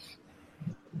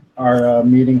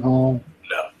meeting hall?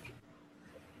 No.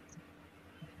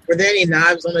 Were there any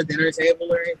knives on the dinner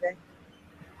table or anything?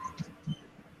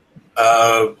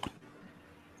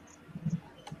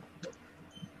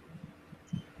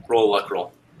 Roll a luck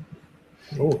roll.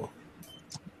 Ooh.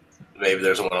 Maybe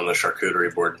there's one on the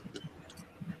charcuterie board,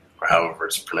 or however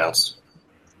it's pronounced.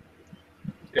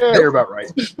 Yeah, you're about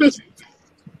right.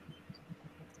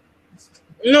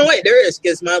 No, wait, there is,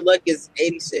 because my luck is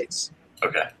 86.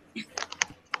 Okay.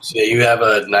 So yeah, you have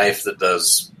a knife that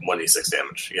does 1d6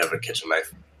 damage. You have a kitchen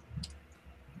knife.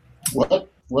 What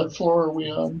floor are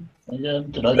we on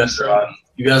again? You guys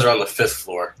are on the 5th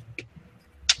floor.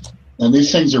 And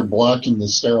these things are blocking the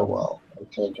stairwell. I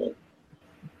take it.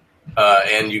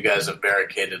 And you guys have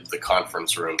barricaded the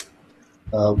conference room.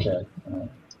 Okay.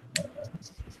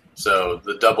 So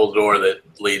the double door that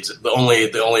leads, the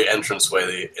only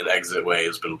entranceway and exit way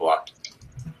has been blocked.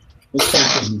 This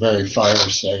place isn't very fire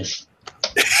safe.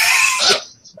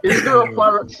 Is there a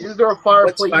fireplace?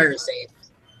 What's fire safe?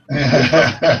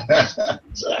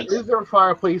 Exactly. Is there a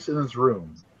fireplace in this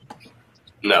room?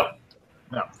 No.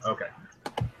 No. Okay.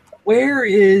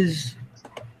 Where's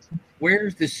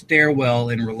the stairwell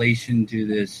in relation to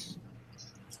this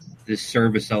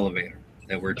service elevator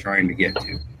that we're trying to get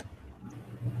to?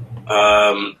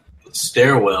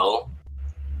 Stairwell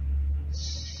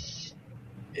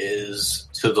is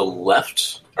to the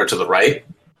left or to the right.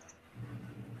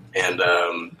 and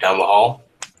down the hall.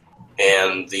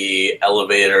 And the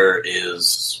elevator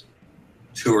is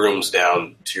 2 rooms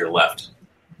down to your left.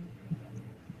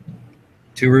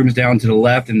 2 rooms down to the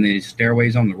left, and the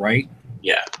stairway's on the right?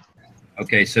 Yeah.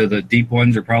 Okay, so the deep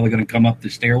ones are probably going to come up the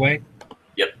stairway?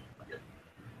 Yep.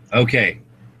 Okay.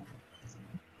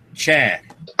 Chad.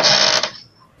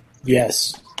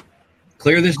 Yes.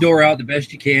 Clear this door out the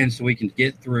best you can so we can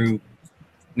get through.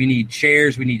 We need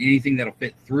chairs. We need anything that'll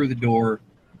fit through the door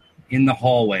in the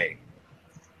hallway.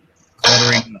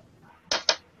 Cluttering.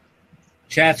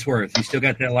 Chatsworth, you still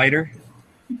got that lighter?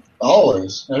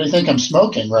 Always. How do you think I'm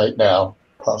smoking right now?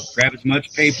 Puff. Grab as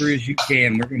much paper as you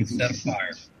can. We're going to set a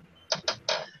fire.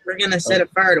 We're gonna set a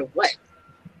fire to what?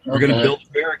 We're going to build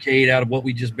a barricade out of what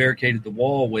we just barricaded the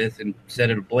wall with and set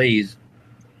it ablaze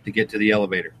to get to the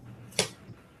elevator.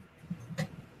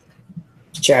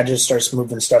 Chad just starts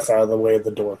moving stuff out of the way of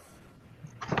the door.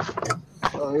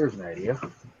 Oh, here's an idea.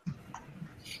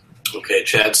 Okay,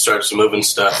 Chad starts moving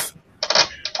stuff.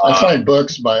 I find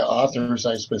books by authors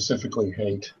I specifically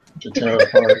hate to tear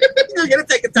apart. You're gonna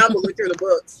take a time to look through the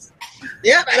books.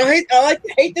 Yep, I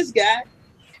hate this guy.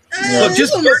 Yeah. Look,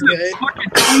 just this one burn was the good.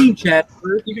 fucking team,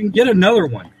 Chatsworth. You can get another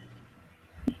one.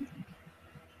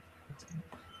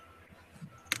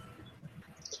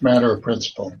 It's a matter of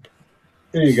principle.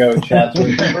 Here you go,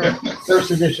 Chatsworth.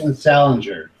 First edition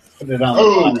Salinger. Put it on the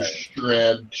Oh, fire.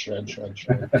 shred.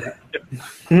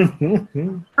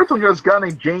 First one goes a guy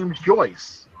named James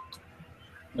Joyce.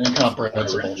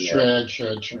 Incomprehensible. Yeah.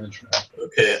 Shred.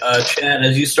 Okay, Chad,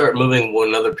 as you start moving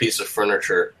one other piece of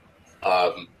furniture,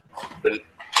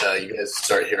 you guys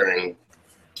start hearing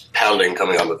pounding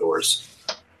coming on the doors.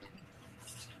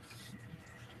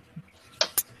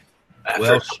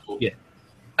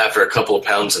 After a couple of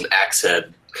pounds, an axe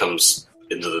head comes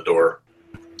into the door.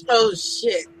 Oh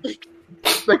shit! They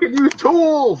can use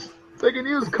tools. They can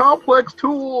use complex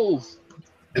tools.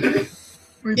 They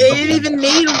didn't even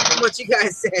need them from what you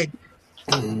guys said.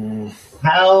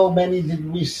 How many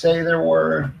did we say there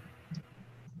were?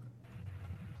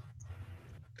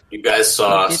 You guys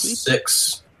saw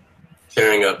 6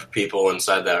 tearing up people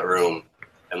inside that room,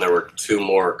 and there were 2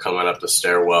 more coming up the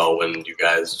stairwell when you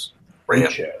guys ran.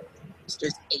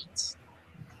 There's 8.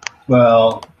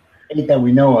 Well, 8 that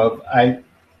we know of. I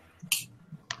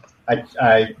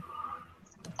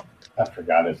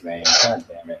forgot his name. God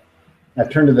damn it. I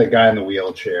turned to the guy in the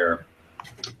wheelchair.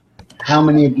 How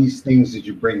many of these things did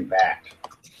you bring back?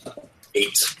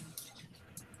 8.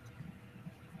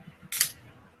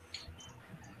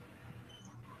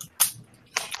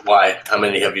 Why? How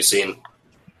many have you seen?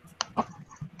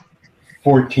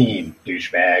 14,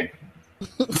 douchebag.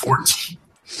 14.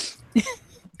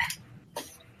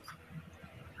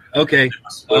 Okay.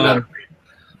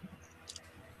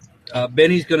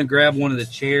 Benny's going to grab one of the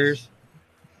chairs,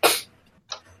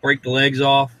 break the legs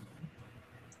off,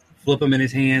 flip them in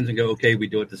his hands, and go, okay, we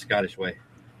do it the Scottish way.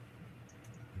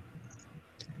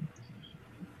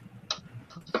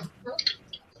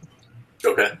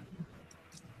 Okay.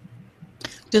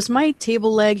 Does my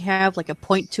table leg have like a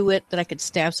point to it that I could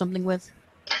stab something with?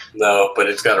 No, but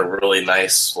it's got a really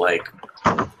nice, like,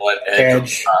 blunt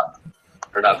edge. On the top.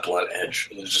 Or not blunt edge.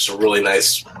 It's just a really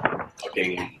nice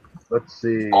fucking Let's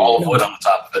see. ball of wood on the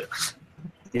top of it.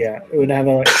 Yeah, it would have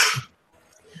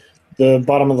the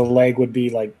bottom of the leg would be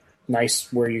like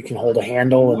nice where you can hold a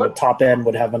handle, and the top end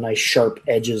would have a nice sharp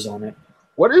edges on it.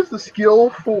 What is the skill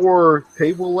for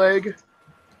table leg?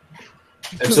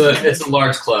 It's a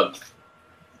large club.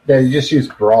 Yeah, you just use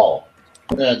brawl.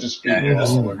 Yeah, just Yeah,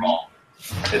 it's small.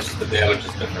 It's the damage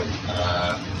is different.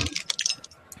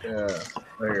 Yeah,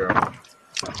 there you go.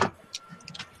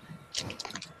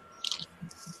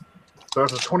 So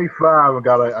it's a 25. I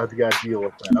got to deal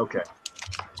with that. Okay.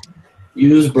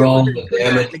 Use brawl. The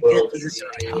damage will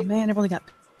Oh man, I've only got.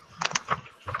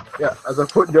 Yeah, as I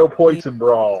put no points in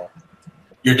brawl.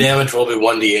 Your damage will be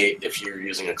 1d8 if you're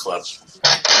using a club.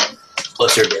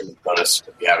 Plus your damage bonus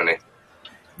if you have any.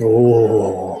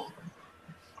 Oh,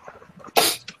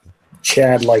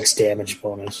 Chad likes damage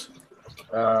bonus.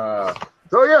 So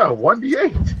yeah,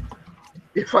 1d8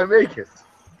 if I make it.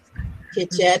 Okay,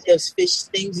 Chad, those fish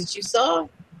things that you saw,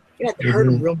 you have to hurt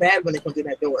them real bad when they come through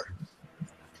that door.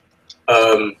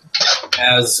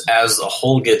 As a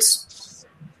hole gets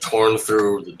torn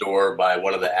through the door by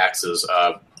one of the axes,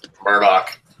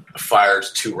 Murdoch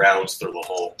fires 2 rounds through the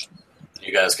hole.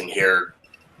 You guys can hear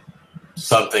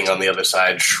something on the other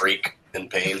side shriek in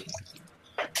pain.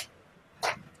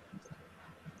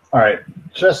 All right,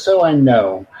 just so I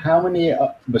know, how many,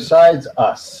 besides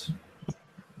us,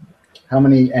 how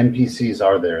many NPCs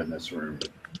are there in this room?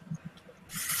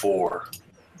 4.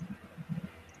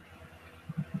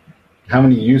 How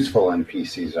many useful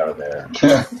NPCs are there?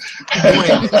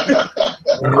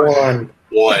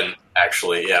 One,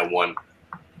 actually. Yeah, one.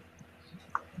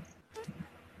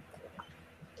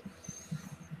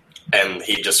 And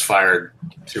he just fired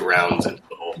 2 rounds into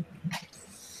the hole.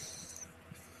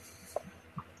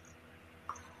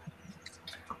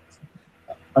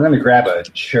 I'm going to grab a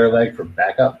chair leg for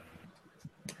backup.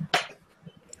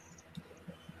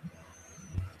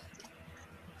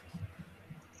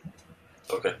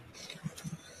 Okay.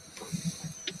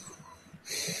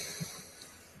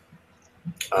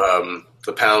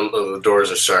 The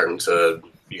doors are starting to.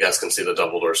 You guys can see the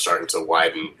double doors starting to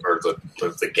widen, or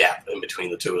the gap in between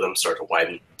the two of them start to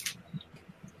widen.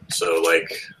 So,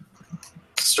 like,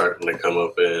 starting to come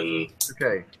open.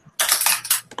 Okay.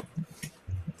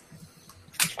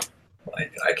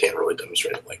 Like, I can't really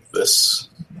demonstrate it like this.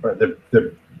 Or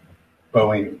they're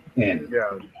bowing in.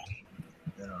 Yeah.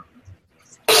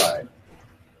 All right.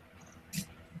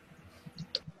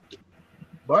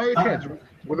 By any chance,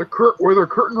 were there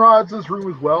curtain rods in this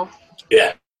room as well?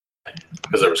 Yeah,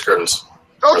 because there was curtains.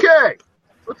 Okay,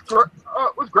 let's grab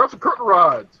some curtain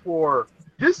rods for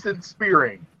distance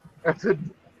spearing. That's it.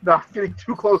 Not getting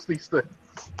too close to these things.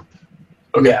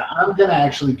 Okay. Yeah, I'm going to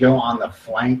actually go on the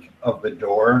flank of the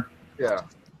door. Yeah.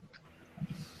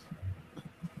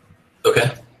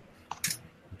 Okay.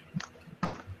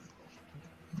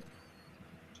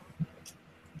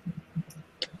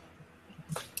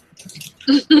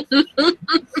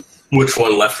 Which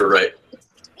one, left or right?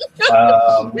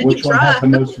 Which one has the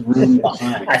most room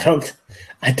behind?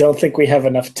 I don't think we have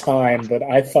enough time, but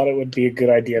I thought it would be a good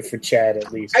idea for Chad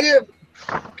at least. I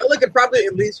could probably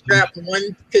at least strap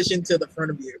one cushion to the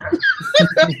front of you.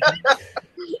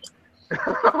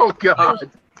 Oh God.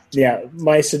 Yeah,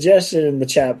 my suggestion in the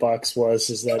chat box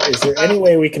is there any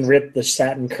way we can rip the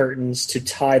satin curtains to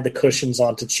tie the cushions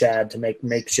onto Chad to make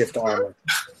makeshift armor?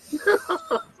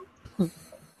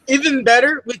 Even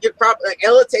better, we could probably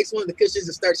Ella takes one of the cushions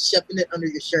and starts shoving it under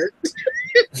your shirt.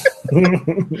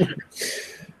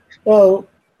 Well,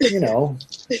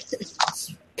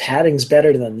 padding's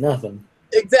better than nothing.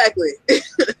 Exactly.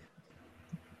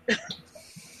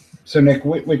 So, Nick,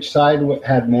 which side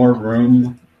had more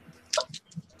room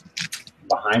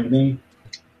behind me?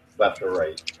 Left or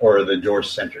right? Or are the doors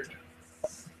centered?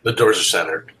 The doors are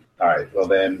centered. All right, well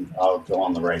then I'll go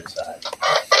on the right side.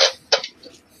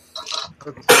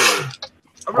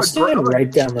 I'll stand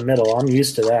right down the middle. I'm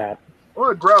used to that. I'm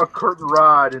gonna grab a curtain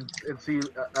rod and see. Is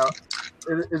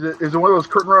it one of those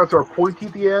curtain rods that are pointy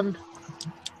at the end?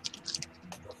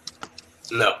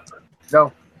 No.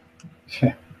 No.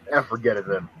 Forget it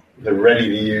then. The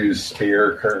ready-to-use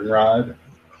spear curtain rod.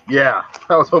 Yeah,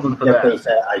 I was hoping for Get that. those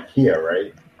at IKEA,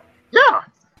 right? Yeah.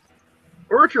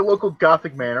 Or at your local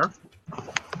Gothic manor.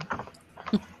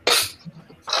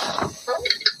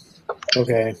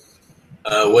 Okay.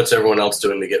 What's everyone else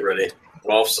doing to get ready?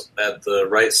 Rolf's at the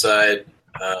right side.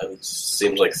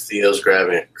 Seems like Theo's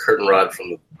grabbing a curtain rod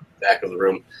from the back of the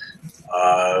room.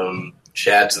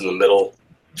 Chad's in the middle,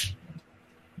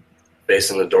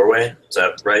 facing the doorway. Is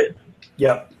that right?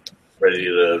 Yep. Ready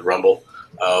to rumble.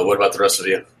 What about the rest of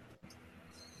you?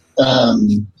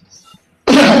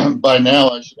 By now,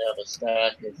 I should have a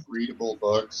stack of readable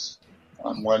books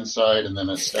on one side and then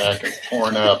a stack of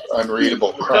torn up,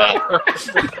 unreadable crap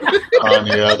on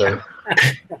the other.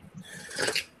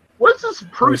 What's this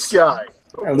Proust guy?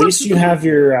 At least you have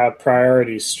your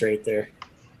priorities straight there.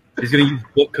 He's going to use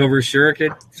book cover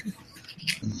shuriken.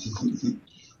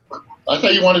 I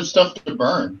thought you wanted stuff to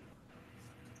burn.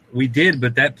 We did,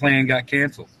 but that plan got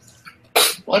canceled.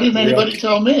 Why didn't anybody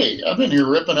tell me? I've been here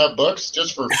ripping up books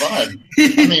just for fun.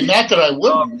 I mean, not that I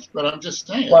wouldn't, but I'm just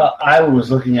saying. Well, I was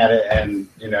looking at it, and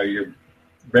you're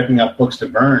ripping up books to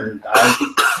burn. I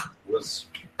was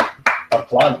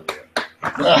applauding you.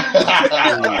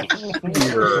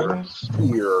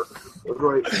 Here.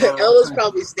 Ella's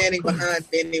probably standing behind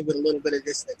Benny with a little bit of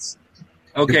distance.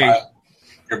 Okay.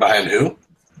 You're behind who?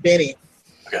 Benny.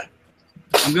 Okay.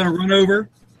 I'm going to run over.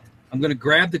 I'm going to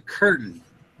grab the curtain.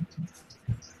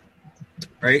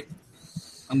 Right?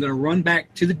 I'm going to run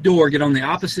back to the door, get on the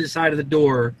opposite side of the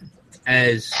door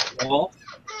as Wall.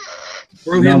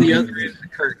 Throw him the other end of the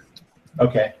curtain.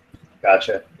 Okay.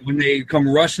 Gotcha. When they come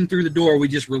rushing through the door, we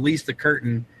just release the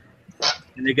curtain,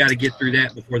 and they got to get through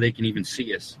that before they can even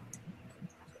see us.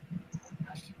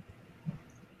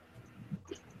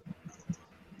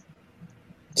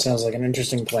 Sounds like an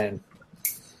interesting plan.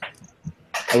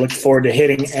 I look forward to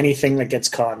hitting anything that gets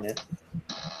caught in it.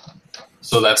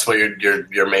 So that's what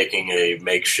you're making a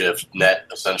makeshift net,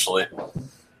 essentially.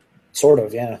 Sort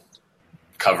of, yeah.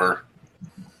 Cover.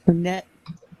 Net.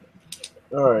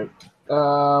 All right.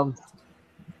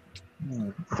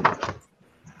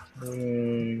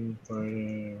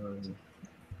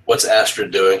 What's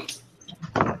Astrid doing?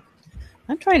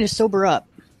 I'm trying to sober up.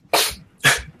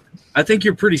 I think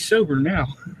you're pretty sober now.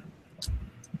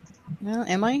 Well,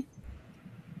 am I?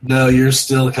 No, you're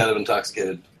still kind of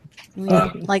intoxicated.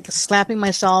 Like slapping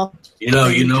myself. You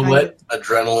know what?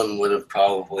 Adrenaline would have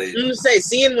probably. I'm gonna say,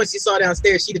 seeing what she saw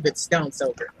downstairs, she'd have been stone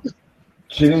sober.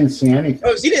 She didn't see anything.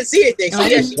 Oh, she didn't see anything. No, I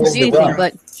didn't see anything,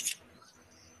 but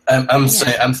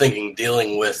I'm thinking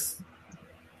dealing with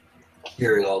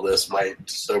hearing all this might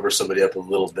sober somebody up a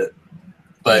little bit.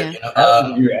 But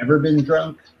have you ever been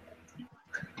drunk?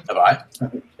 Have I?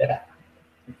 Yeah.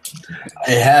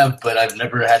 I have, but I've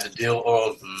never had to deal.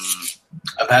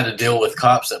 I've had to deal with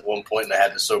cops at one point, and I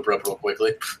had to sober up real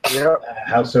quickly. Yeah.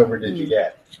 How sober did you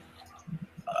get?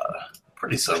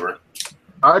 Pretty sober.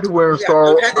 I'd wear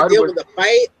I've had to deal with a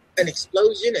fight, an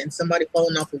explosion, and somebody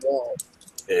falling off the wall.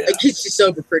 Yeah. It gets you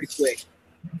sober pretty quick.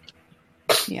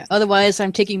 yeah. Otherwise,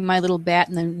 I'm taking my little bat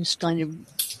and then just kind of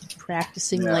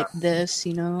practicing like this,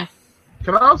 you know.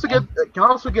 Can I also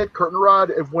get curtain rod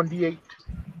at 1d8?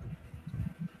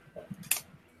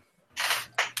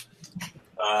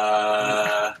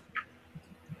 I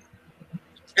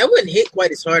wouldn't hit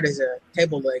quite as hard as a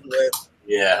table leg would.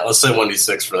 Yeah, let's say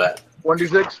 1d6 for that.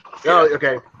 1d6? Yeah. Oh,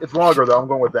 okay. It's longer though. I'm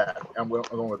going with that. I'm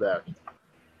going with that.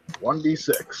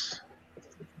 1d6.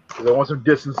 Because I want some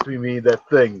distance between me, that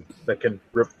thing that can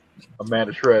rip a man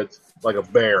to shreds like a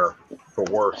bear, for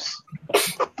worse.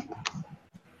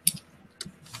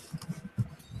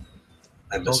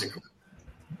 I'm missing.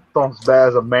 Something as bad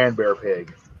as a man bear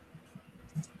pig.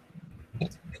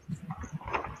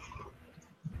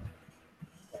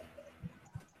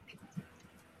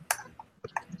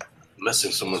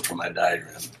 Missing someone from my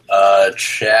diagram.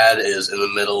 Chad is in the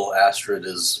middle. Astrid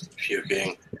is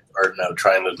puking, or no,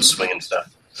 trying to swing and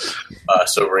stuff.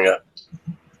 Sobering up.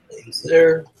 He's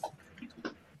there.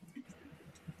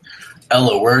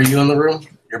 Ella, where are you in the room?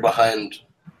 You're behind.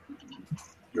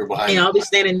 Yeah, I'll be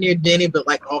standing near Denny, but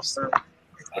like off some.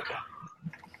 Okay.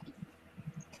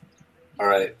 All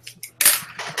right.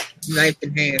 Knife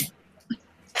in hand.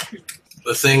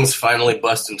 The things finally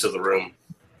bust into the room.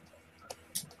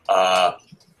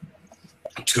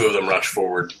 Two of them rush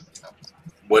forward.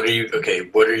 What are you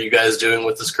guys doing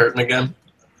with this curtain again?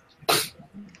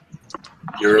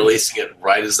 You're releasing it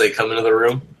right as they come into the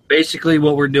room? Basically,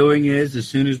 what we're doing is, as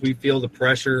soon as we feel the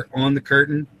pressure on the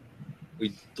curtain,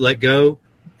 we let go,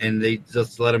 and they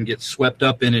just let them get swept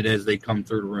up in it as they come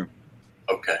through the room.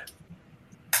 Okay.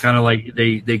 Kind of like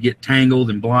they get tangled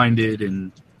and blinded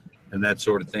and that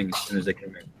sort of thing as soon as they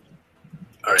come in.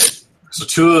 All right. So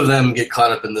two of them get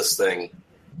caught up in this thing,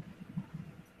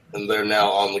 and they're now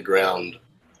on the ground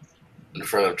in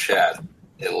front of Chad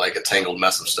in like a tangled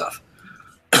mess of stuff.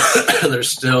 There's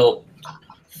still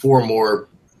four more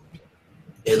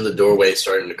in the doorway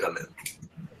starting to come in.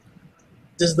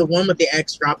 Does the one with the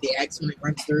axe drop the axe when it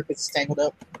runs through if it's tangled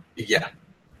up? Yeah.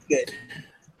 Good.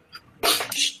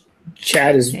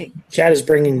 Chad is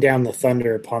bringing down the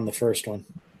thunder upon the first one.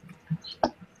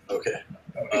 Okay.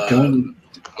 I'm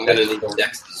going to need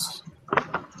dexes.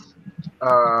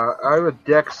 I have a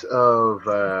dex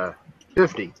of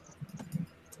 50.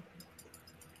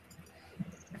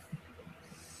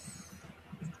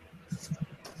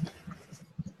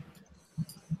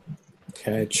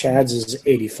 Okay, Chad's is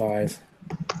 85.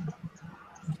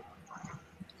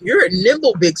 You're a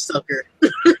nimble big sucker.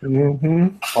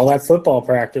 Mm-hmm. All that football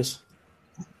practice.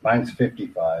 Mine's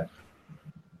 55.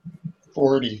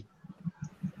 40.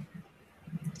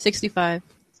 65.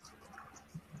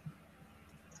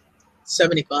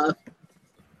 75.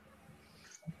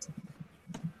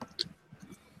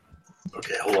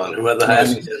 Okay, hold on. Who had the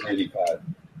highest? 85.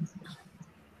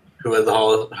 Who had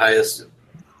the highest?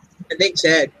 I think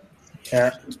Chad.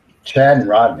 Chad and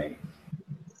Rodney.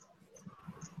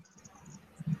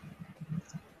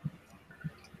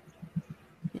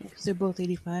 Yeah, because they're both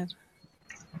 85.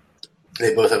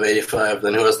 They both have 85.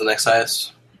 Then who has the next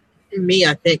highest? Me,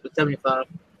 I think, with 75.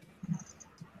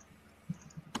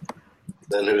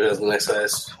 Then who has the next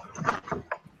highest?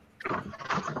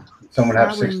 Someone have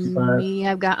Probably 65? me.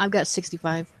 I've got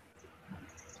 65.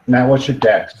 Now, what's your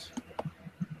dex?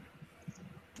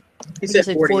 He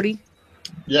said 40.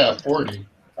 Yeah, 40.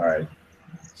 All right.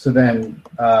 So then,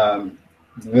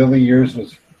 Lily, yours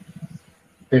was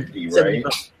 50, right?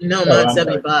 75. No, mine's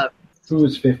 75. Who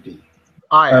was 50?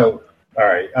 I am. Oh, all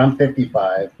right. I'm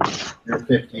 55. You're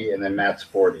 50, and then Matt's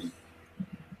 40.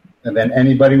 And then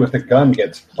anybody with a gun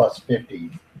gets plus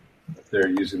 50 if they're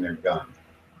using their gun.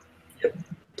 Yep.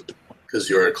 Because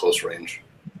you're at close range.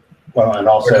 Well, and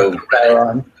also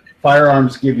firearm.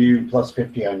 Firearms give you plus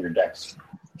 50 on your dex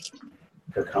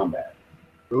for combat.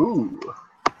 Ooh.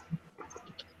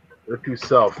 Look to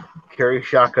self. Carry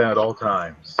shotgun at all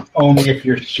times. Only if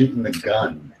you're shooting the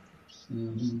gun.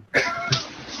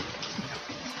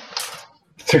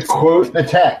 To quote the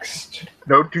text,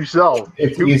 Note to self.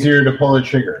 it's easier to pull a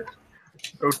trigger.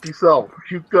 Note to self.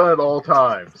 Shoot gun at all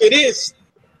times. It is.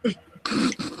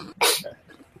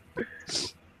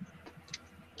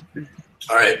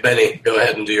 All right, Benny, go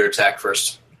ahead and do your attack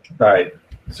first. All right.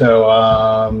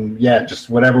 So, just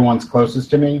whatever one's closest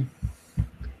to me.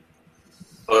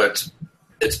 Oh,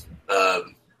 it's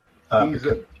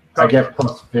I get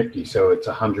plus 50, so it's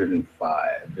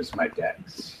 105 is my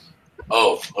dex.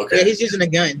 Oh, okay. Yeah, he's using a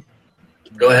gun.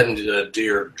 Go ahead and do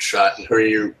your shot.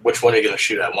 And which one are you going to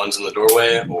shoot at? One's in the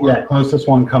doorway? Or? Yeah, closest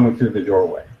one coming through the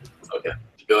doorway. Okay.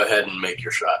 Go ahead and make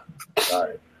your shot. All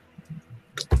right.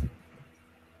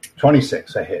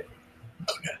 26, I hit.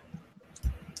 Okay.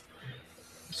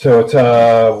 So it's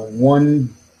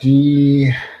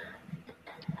 1d10.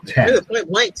 There's a point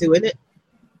blank too, isn't it?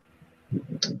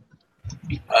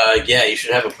 Yeah, you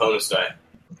should have a bonus die.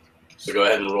 So go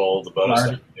ahead and roll the bonus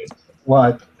die.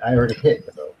 What? I already hit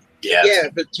though. Yeah. Yeah,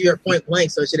 but you're point blank,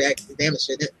 so it should act damage,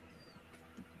 shouldn't it?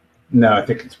 No, I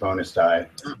think it's bonus die.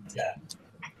 Yeah.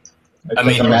 I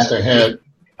mean,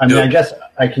 I guess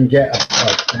I can get a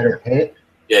better hit.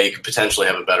 Yeah, you could potentially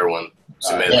have a better one.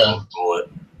 So maybe roll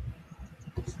it.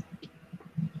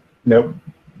 Nope.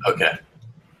 Okay.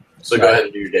 So go ahead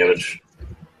and do your damage.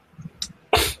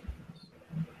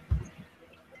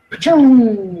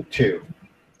 2.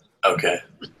 Okay.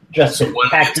 Just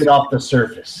hacked it off the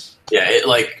surface. Yeah,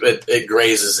 it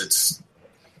grazes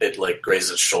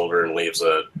grazes its shoulder and leaves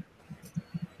a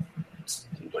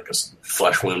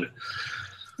flesh wound.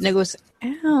 And it goes,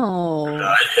 ow.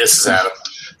 It hisses at him.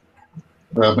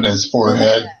 Rubbing his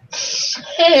forehead.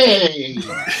 Hey!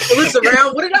 It looks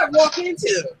around. What did I walk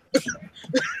into?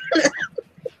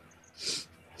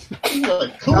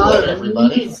 Cool,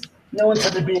 everybody. No one's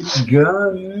going to be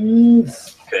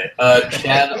guns. Okay.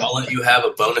 Chad, I'll let you have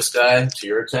a bonus die to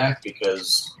your attack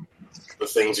because the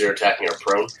things you're attacking are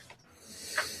prone.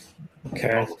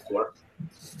 Okay.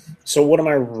 So what am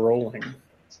I rolling?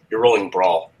 You're rolling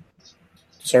brawl.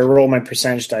 So I roll my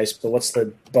percentage dice, but what's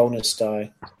the bonus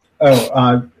die?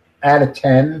 Oh, add a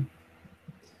 10.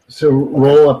 So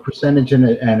roll a percentage and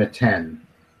a 10.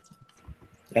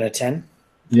 And a 10?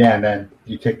 Yeah, and then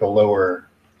you take the lower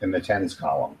in the tens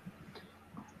column.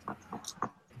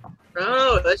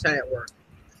 Oh, that's how it works.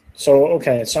 So,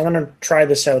 okay, so I'm going to try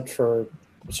this out so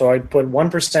I put 1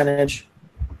 percentage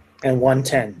and 1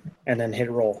 10, and then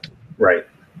hit roll. Right.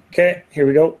 Okay, here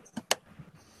we go.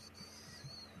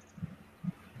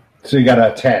 So you got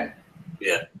a 10.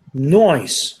 Yeah.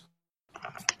 Nice.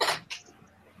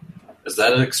 Is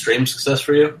that an extreme success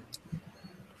for you?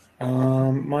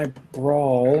 My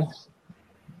brawl.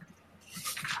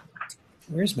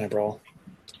 Where's my brawl?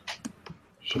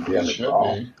 Should be on the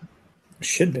brawl.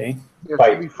 Should be.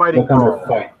 Fight. Fighting brawl.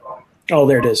 Fight. Oh,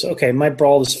 there it is. Okay, my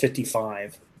brawl is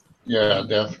 55. Yeah,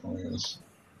 definitely is.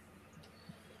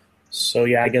 So,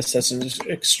 yeah, I guess that's an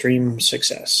extreme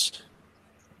success.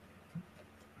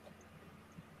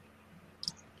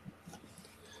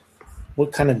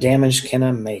 What kind of damage can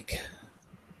I make?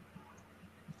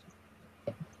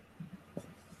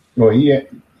 Well, you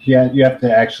have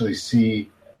to actually see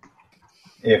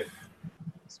if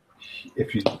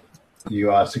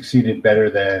you succeeded better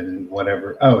than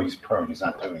whatever. Oh, he's prone. He's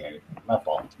not doing anything. My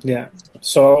fault. Yeah.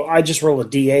 So I just roll a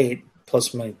D8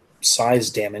 plus my size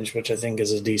damage, which I think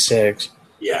is a D6.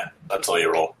 Yeah, that's all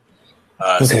you roll.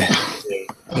 Okay.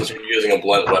 Since you're using a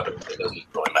blunt weapon, it doesn't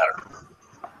really matter.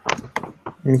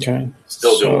 Okay.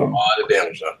 Still doing a lot of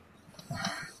damage, though.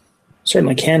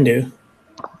 Certainly can do.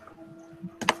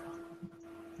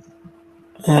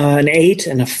 An 8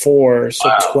 and a 4, so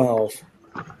Wow. 12.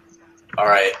 All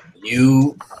right,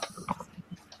 you.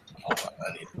 Hold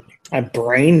on, I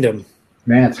brained him.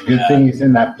 Man, it's a good thing he's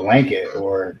in that blanket,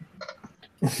 or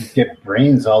you get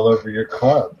brains all over your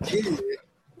club.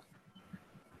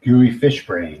 Gooey fish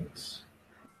brains.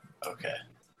 Okay.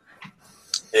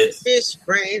 Fish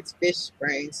brains,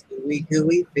 gooey,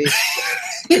 gooey fish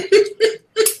brains.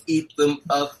 Eat them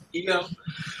up,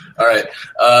 All right,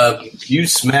 you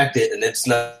smacked it, and it's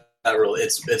not really.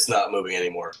 It's not moving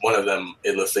anymore. One of them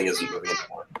in the thing isn't moving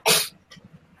anymore.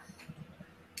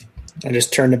 I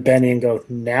just turn to Benny and go,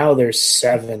 now there's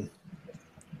 7.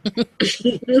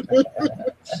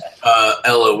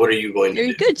 Ella, what are you going to do?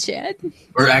 You're good, Chad.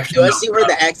 Or actually, Do I see where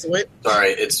the axe went? Sorry,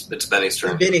 it's Benny's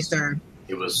turn. Benny's turn.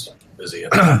 He was busy.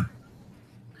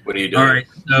 What are you doing? All right,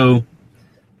 so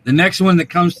The next one that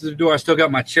comes to the door, I still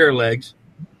got my chair legs.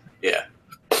 Yeah.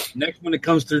 Next one that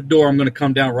comes to the door, I'm going to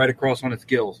come down right across on its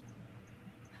gills.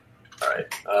 All right.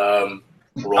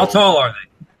 How tall are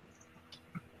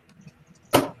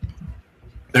they?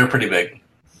 They're pretty big.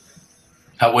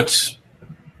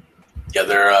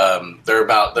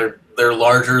 They're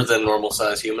larger than normal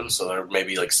size humans, so they're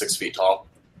maybe like 6 feet tall.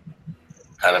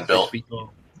 Kind of built. 6 feet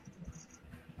tall.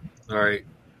 All right.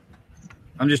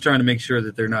 I'm just trying to make sure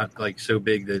that they're not like so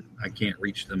big that I can't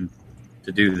reach them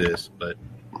to do this, but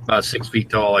about 6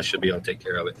 feet tall, I should be able to take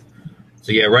care of it.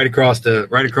 So yeah, right across the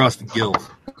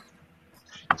gills.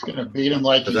 It's gonna beat him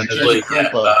like Actually,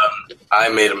 I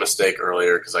made a mistake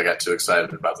earlier because I got too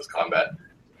excited about this combat.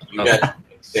 You got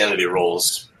insanity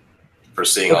rolls for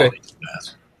seeing all these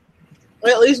guys.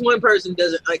 Well, at least one person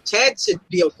doesn't. Like Chad should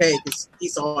be okay because he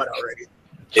saw it already.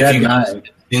 If you guys have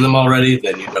seen them already,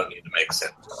 then you don't need to make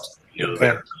sense.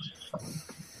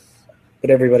 But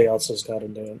everybody else has got to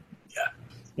do it.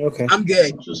 Yeah. Okay. I'm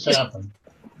good. What just happened?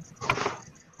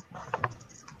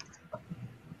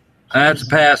 That's a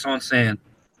pass on sand.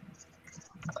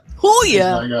 Oh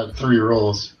yeah. I got 3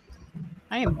 rolls.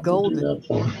 I am golden.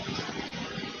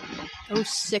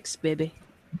 06, baby.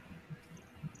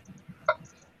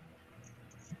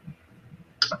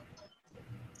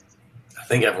 I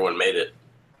think everyone made it.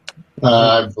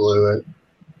 I blew it.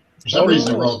 For some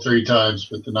reason, I rolled 3 times,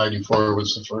 but the 94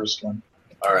 was the first one.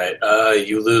 All right.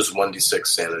 You lose 1d6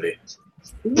 sanity.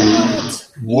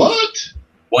 What?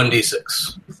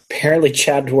 1d6. Apparently,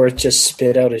 Chadworth just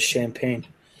spit out his champagne.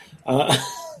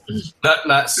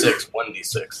 Not 6,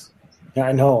 1d6.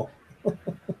 I know.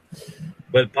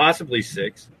 But possibly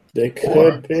 6. It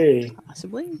could be.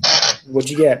 Possibly. What'd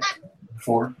you get?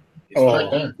 4.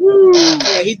 Oh.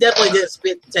 Yeah, he definitely did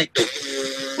spit the tank.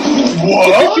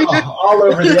 What? All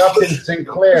over the Upton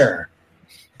Sinclair.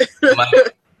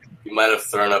 You might have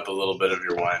thrown up a little bit of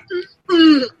your wine.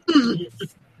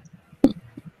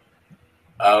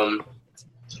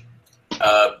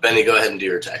 Benny, go ahead and do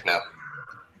your attack now.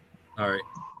 All right.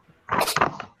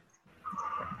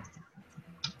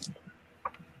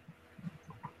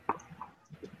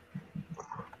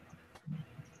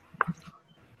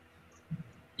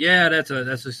 Yeah, that's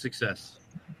a success.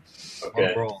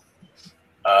 Okay. Overall.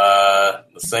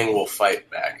 The thing will fight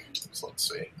back. So let's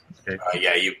see. Okay.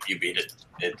 Yeah, you beat it.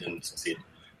 It didn't succeed.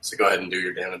 So go ahead and do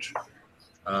your damage.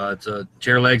 It's a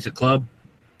chair legs, a club.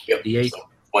 Yep. D8. So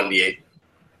 1d8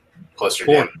 plus your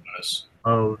 4. damage bonus.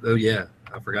 Oh yeah.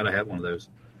 I forgot I had one of those.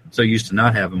 So used to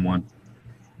not having one.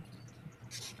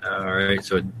 All right.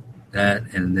 So that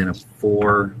and then a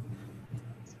 4.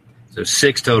 So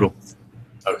 6 total.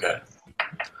 Okay.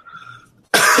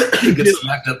 It gets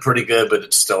smacked up pretty good, but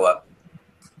it's still up.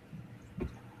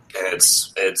 And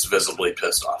it's visibly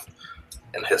pissed off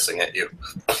and hissing at you.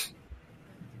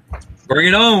 Bring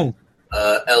it on.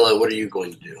 Ella, what are you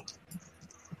going to do?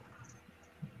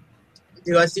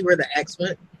 Do I see where the X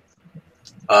went?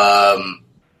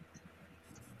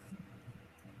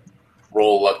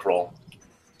 Roll luck roll.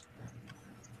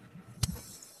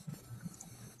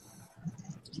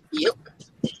 Yep.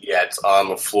 Yeah, it's on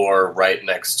the floor right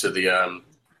next to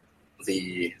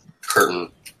the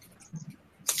curtain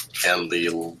and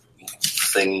the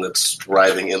thing that's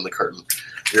writhing in the curtain.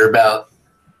 You're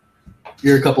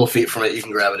a couple of feet from it. You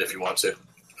can grab it if you want to.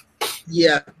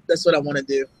 Yeah, that's what I want to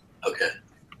do. Okay.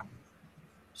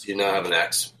 So you now have an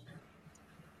axe.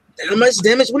 How much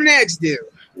damage would an axe do?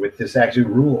 With this actual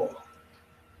rule.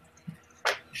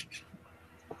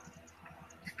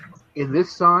 In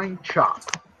this sign, chop.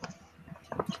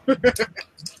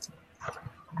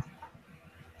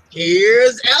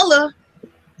 Here's Ella.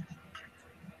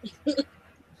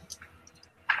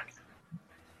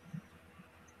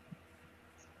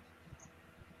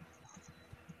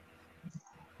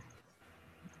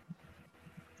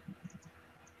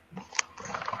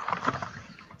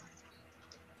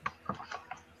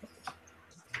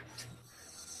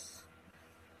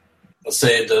 Let's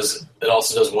say it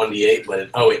also does 1d8,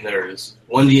 but there it is.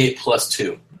 1d8 plus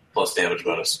 2 plus damage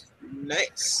bonus.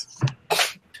 Nice.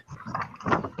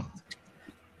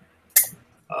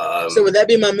 So would that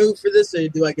be my move for this, or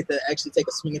do I get to actually take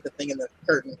a swing at the thing in the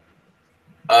curtain?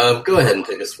 Go ahead and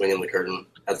take a swing in the curtain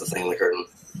at the thing in the curtain.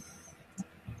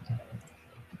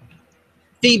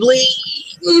 Feebly.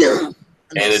 No.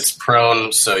 And it's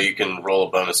prone, so you can roll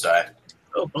a bonus die.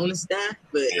 Oh, bonus die?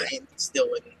 But I still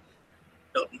wouldn't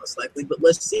help most likely. But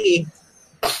let's see.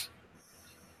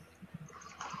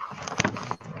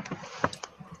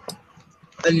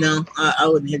 No, I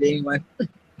wouldn't hit it anyway.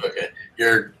 Okay.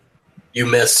 You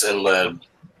miss and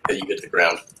you get to the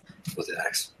ground with the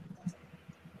axe.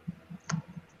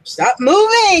 Stop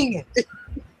moving!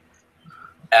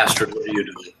 Astrid, what are you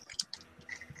doing?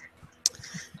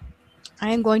 I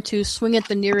am going to swing at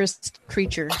the nearest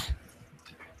creature.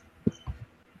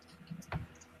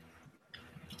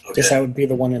 I guess that would be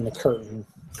the one in the curtain.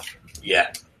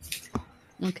 Yeah.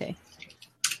 Okay.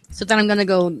 So then I'm going to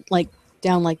go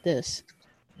down like this.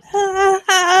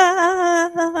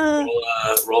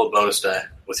 Roll a bonus die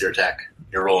with your attack.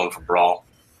 You're rolling for brawl.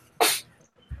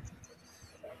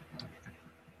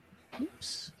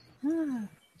 Oops.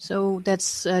 So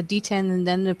that's D10 and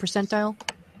then the percentile?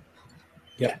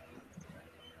 Yeah.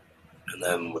 And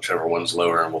then whichever one's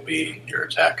lower will be your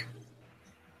attack.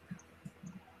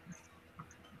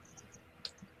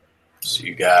 So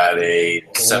you got a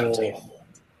 17.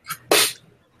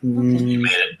 You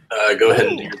made it. Go ahead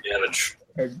and do your damage.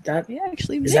 Is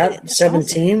that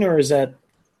 17 or is that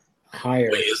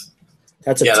higher? Wait,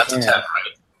 that's a 10. That's a 10,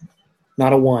 right?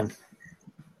 Not a 1.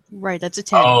 Right, that's a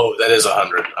 10. Oh, that is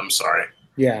 100. I'm sorry.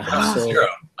 Yeah. That's a 0.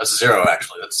 That's a 0,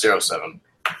 actually. That's 0.7.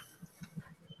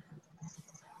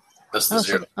 That's the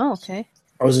 0. Oh, okay.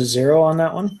 Oh, was it 0 on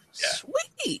that one? Yeah.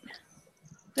 Sweet.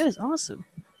 That is awesome.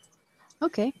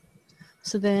 Okay.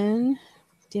 So then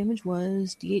damage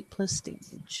was D8 plus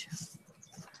damage.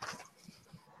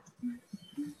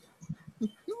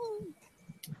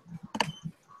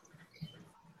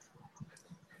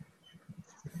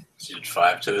 So you did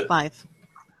 5 to it? 5.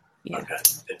 Yeah. Okay.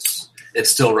 It's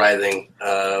still writhing.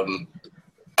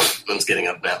 It's getting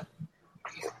up now.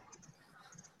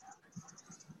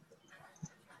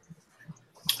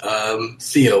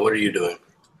 Theo, what are you doing?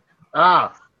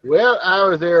 Well, I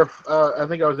was there. I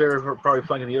think I was there for probably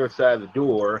flanking the other side of the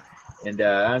door, and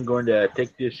I'm going to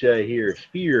take this here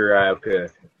spear I've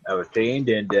obtained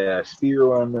and spear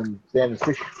one of them salmon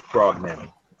fish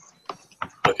frogmen.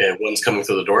 Okay, one's coming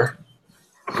through the door.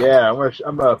 Yeah,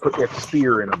 I'm gonna put that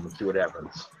spear in them and see what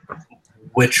happens.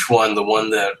 Which one? The one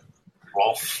that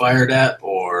Rolf fired at,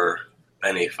 or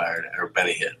Benny fired at, or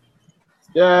Benny hit?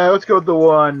 Yeah, let's go with the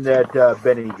one that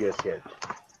Benny just hit.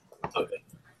 Okay.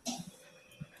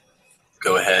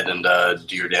 Go ahead and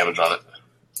do your damage on it.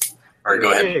 Or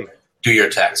go ahead and do your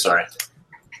attack, sorry.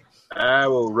 I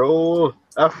will roll.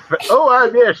 I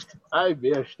missed.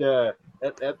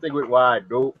 That thing went wide.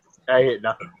 Nope. I hit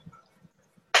nothing.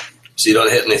 So you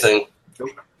don't hit anything? Nope.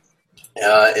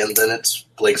 And then it's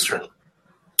Blake's turn.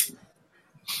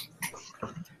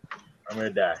 I'm going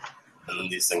to die. And then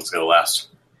these things go last.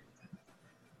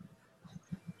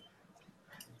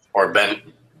 Or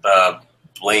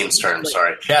Blaine's turn,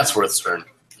 sorry. Chatsworth's turn.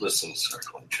 Listen, start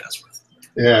calling Chatsworth.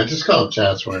 Yeah, just call it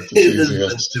Chatsworth. It's easiest.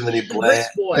 There's too many Blaine.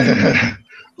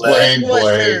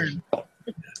 Blaine.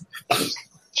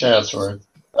 Chatsworth.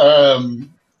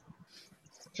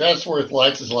 Chatsworth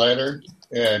lights his lighter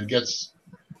and gets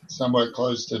somewhat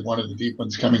close to one of the deep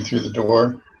ones coming through the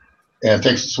door and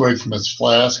takes a swig from his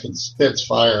flask and spits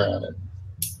fire at it.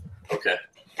 Okay.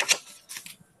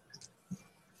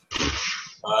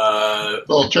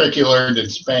 Little trick you learned in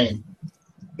Spain.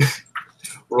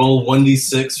 Roll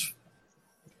 1d6,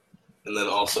 and then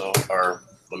also,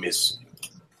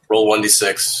 roll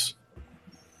 1d6.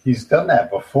 He's done that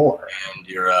before. And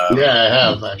you're. Yeah, I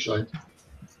have actually.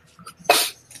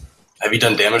 Have you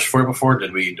done damage for it before?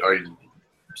 Did we already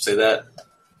say that?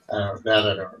 That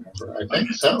I don't remember. I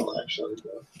think so, actually.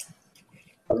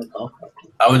 I don't know.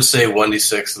 I would say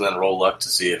 1d6 and then roll luck to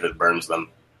see if it burns them.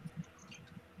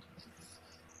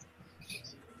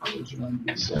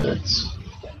 1d6.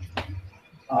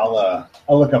 I'll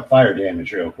look up fire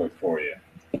damage real quick for you.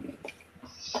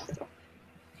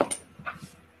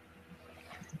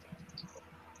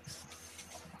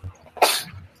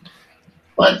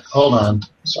 What? Hold on.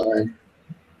 Sorry.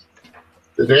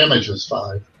 The damage was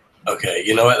 5. Okay,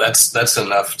 you know what? That's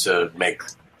enough to make.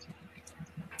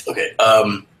 Okay.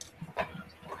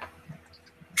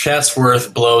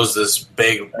 Chatsworth blows this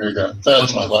big. There you go.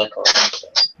 That's my black card.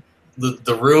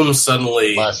 The room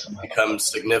suddenly becomes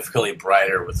significantly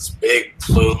brighter with this big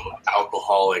plume of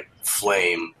alcoholic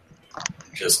flame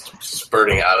just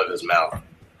spurting out of his mouth.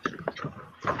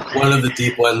 One of the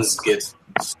deep ones gets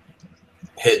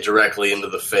hit directly into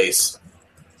the face.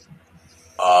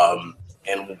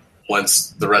 And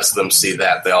once the rest of them see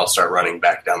that, they all start running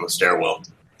back down the stairwell.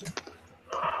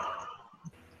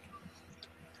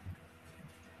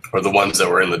 Or the ones that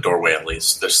were in the doorway, at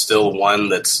least. There's still one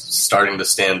that's starting to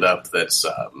stand up that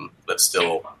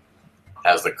still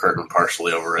has the curtain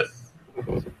partially over it.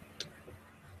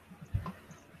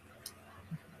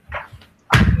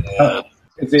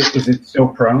 Is it still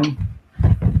prone?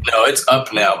 No, it's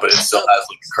up now, but it still has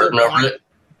like a curtain over it.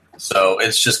 So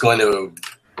it's just going to...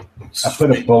 I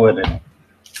put a bullet in it.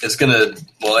 It's going to...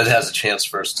 Well, it has a chance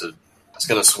first to... It's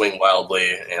going to swing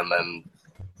wildly and then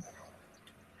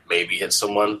maybe hit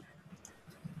someone.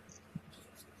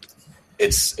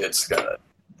 It's got a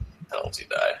penalty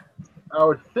die. I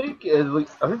would think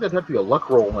that'd have to be a luck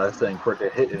roll on that thing for it to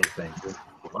hit anything.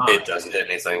 It doesn't hit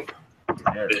anything.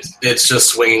 It's just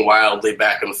swinging wildly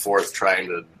back and forth, trying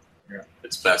to. Yeah.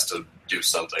 Its best to do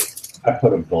something. I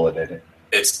put a bullet in it.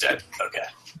 It's dead. Okay.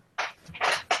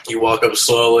 You walk up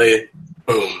slowly.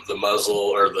 Boom! The muzzle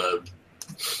or the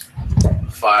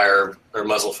fire or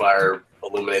muzzle fire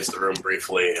illuminates the room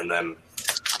briefly, and then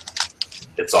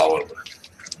it's all over.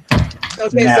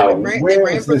 Okay, now, so it ran where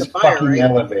from is this the fire, fucking right?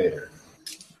 elevator?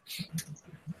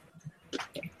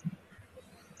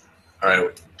 All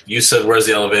right. You said, where's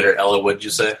the elevator? Ella, what did you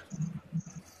say?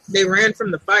 They ran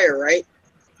from the fire, right?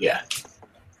 Yeah.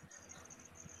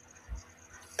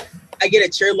 I get a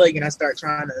chair leg and I start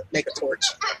trying to make a torch.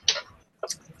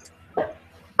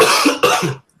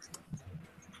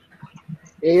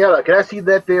 Yeah, can I see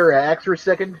that there axe for a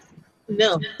second?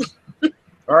 No.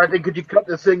 All right, then could you cut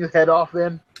this thing's head off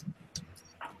then?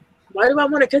 Why do I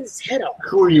want to cut his head off?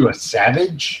 Who are you, a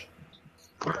savage?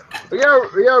 We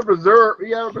gotta preserve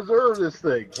this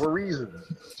thing for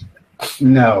reasons.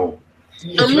 No.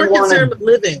 I'm more concerned with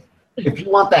living. If you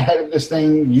want the head of this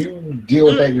thing, you deal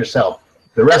with that yourself.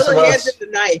 The rest of us... Hands at the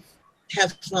knife.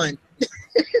 Have fun.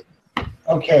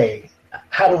 Okay,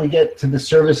 how do we get to the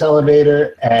service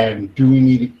elevator, and do we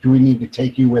need to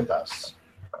take you with us?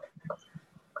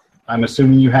 I'm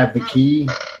assuming you have the key?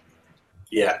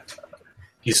 Yeah.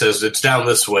 He says, it's down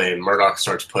this way, and Murdoch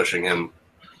starts pushing him.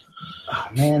 Oh,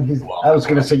 man, I was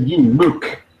going to say, you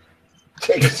mook.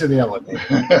 Take us to the elevator.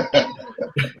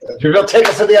 You're going to take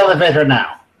us to the elevator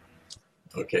now.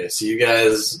 Okay, so you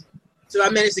guys... So I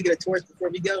managed to get a torch before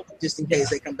we go, just in case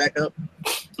they come back up.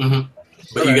 Mm-hmm.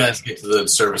 But you guys get to the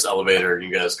service elevator, and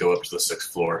you guys go up to the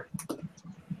 6th floor.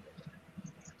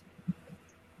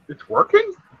 It's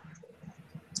working?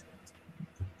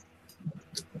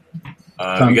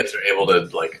 You guys are able to,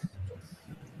 like...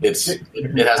 It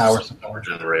has a power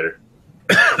generator.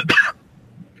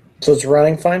 So it's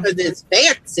running fine? It's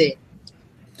fancy.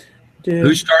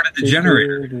 Who started the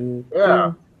generator?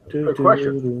 Yeah. Good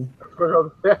question.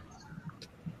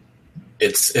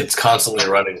 It's constantly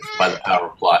running by the power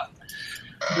plot.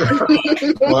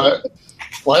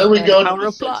 Why are we going to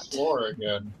the plot. 6th floor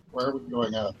again? Why are we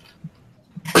going up?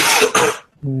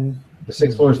 The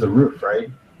 6th floor is the roof, right?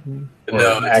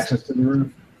 No, access to the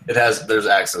roof? There's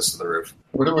access to the roof.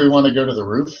 What do we want to go to the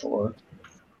roof for?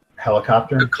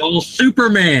 Helicopter? To call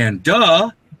Superman, duh!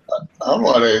 I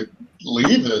want to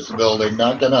leave this building,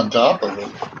 not get on top of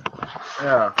it.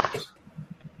 Yeah.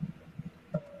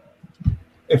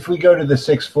 If we go to the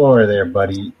 6th floor there,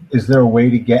 buddy, is there a way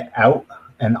to get out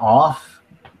and off?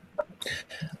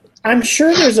 I'm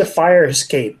sure there's a fire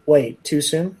escape. Wait, too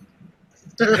soon?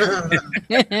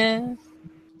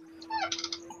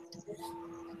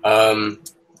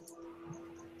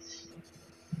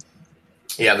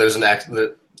 Yeah, there's an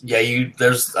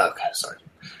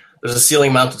there's a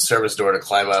ceiling mounted service door to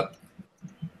climb up,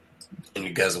 and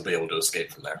you guys will be able to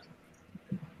escape from there.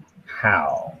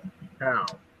 How?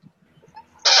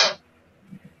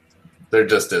 There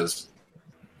just is.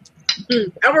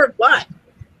 Power plot.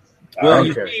 Well,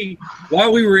 you see,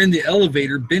 while we were in the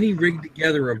elevator, Benny rigged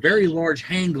together a very large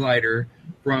hang glider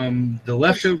from the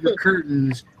leftover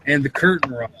curtains and the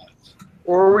curtain rods.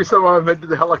 Or we somehow invented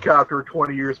the helicopter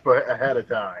 20 years ahead of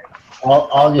time.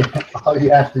 All you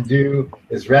have to do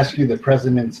is rescue the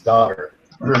president's daughter.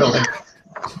 Really?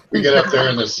 We get up there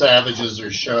and the savages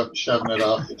are shoving it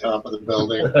off the top of the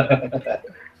building.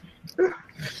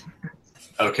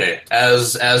 Okay,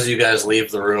 as you guys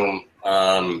leave the room,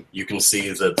 you can see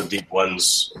that the deep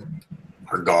ones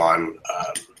are gone.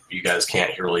 You guys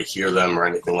can't really hear them or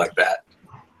anything like that.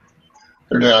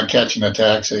 They're down catching a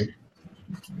taxi.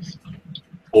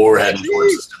 Or heading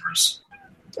towards the stores.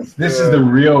 This is the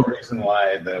real reason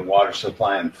why the water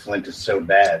supply in Flint is so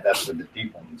bad. That's where the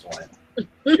deep ones went.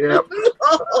 Yep.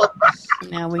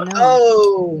 Now we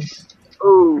know.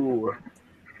 Oh.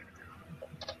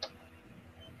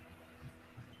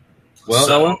 Well,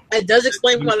 so It does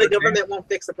explain why the government won't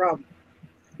fix the problem.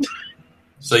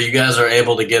 So you guys are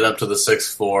able to get up to the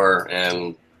 6th floor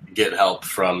and get help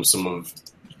from some of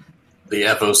the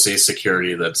FOC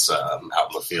security that's out in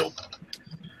the field.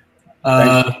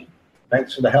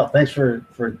 Thanks for the help. Thanks for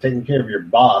taking care of your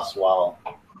boss while,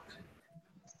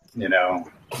 we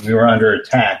were under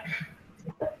attack.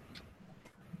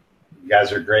 You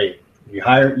guys are great. You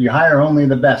hire only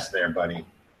the best there, buddy.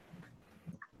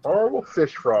 Horrible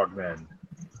fish frogmen.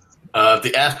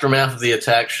 The aftermath of the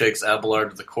attack shakes Abelard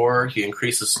to the core. He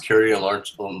increases security and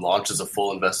launches a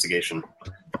full investigation.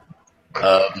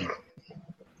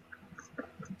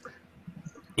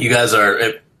 you guys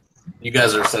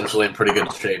are essentially in pretty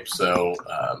good shape. So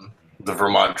the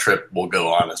Vermont trip will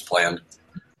go on as planned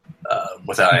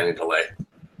without any delay.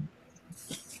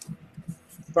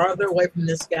 Farther away from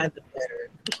this guy, the better,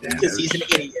 because he's an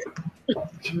idiot.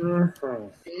 He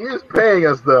is paying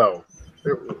us, though.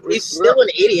 He's still an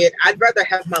idiot. I'd rather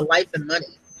have my life and money.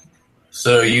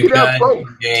 So you guys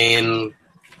gain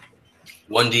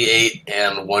 1d8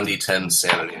 and 1d10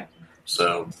 sanity.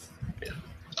 So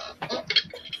yeah.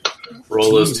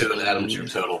 Roll those two and add them to your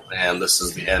total. And this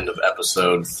is the end of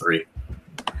episode 3.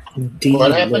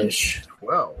 What happened?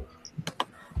 12.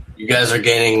 You guys are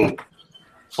gaining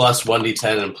plus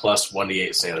 1d10 and plus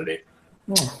 1d8 sanity.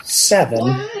 Oh, 7.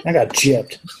 I got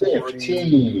gypped.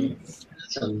 15.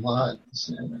 That's a lot.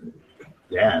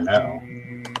 Yeah, I know.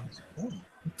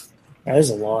 That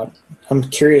is a lot. I'm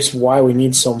curious why we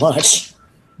need so much.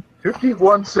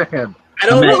 51 sand. I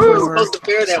don't think we're supposed to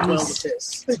fare that well with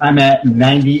this. I'm at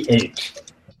 98.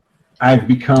 I've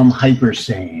become hyper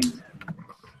sane.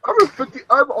 I'm at 50.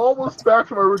 I'm almost back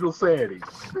to my original sanity.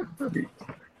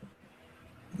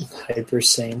 Hyper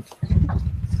sane.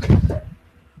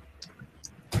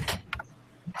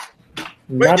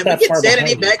 Wait, Not did we that get far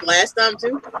sanity behind back last time,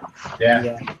 too?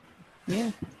 Yeah.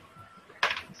 Yeah.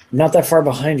 Not that far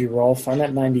behind you, Rolf. I'm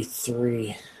at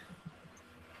 93.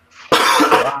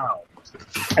 Wow.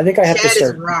 I think I have to Chad is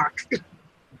start. rock.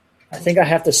 I think I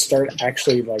have to start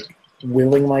actually like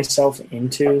willing myself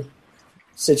into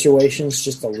situations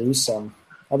just to lose some.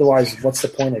 Otherwise, what's the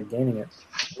point of gaining it?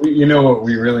 You know what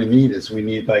we really need is we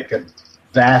need like a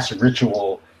vast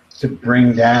ritual to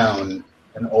bring down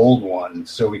an old one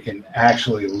so we can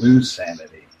actually lose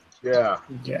sanity. Yeah.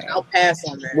 Yeah, I'll pass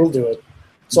on that. we'll do it.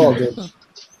 It's all good.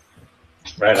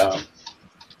 Right on.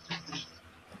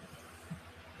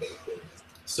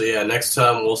 So yeah, next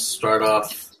time we'll start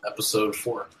off episode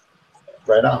 4.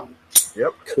 Right on.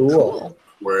 Cool.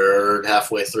 We're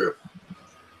halfway through.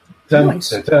 Dun, Nice.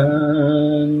 dun,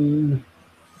 dun.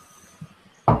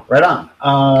 Right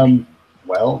on.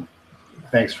 Well,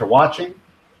 thanks for watching.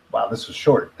 Wow, this was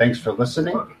short. Thanks for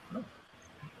listening.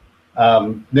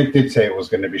 Nick did say it was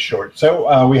going to be short.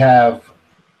 So we have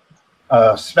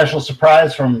a special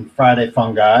surprise from Friday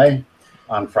Fungi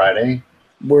on Friday.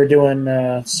 We're doing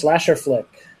slasher flick.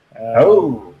 There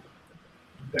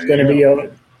Gonna you be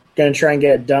gonna try and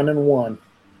get it done in one.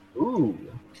 Ooh.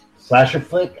 Slasher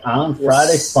Flick on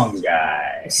Friday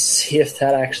Fungi. See if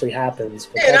that actually happens.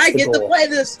 But And that's I the get to goal. play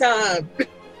this time.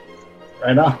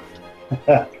 Right on.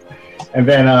 And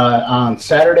then on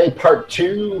Saturday, part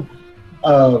 2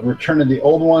 of Return of the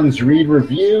Old Ones read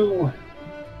review.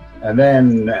 And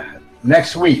then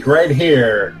next week, right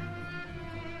here,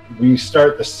 we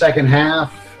start the second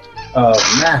half of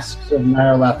Masks of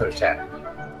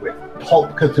Nyarlathotep with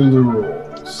Pulp Cthulhu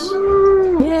rules.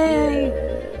 Yay!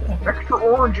 Extra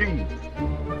orangey.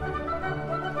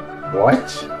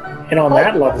 What? And on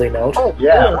that lovely note, Oh,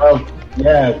 Yeah, well,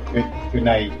 yeah, good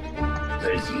night,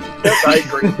 Tracy. yes, I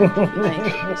agree.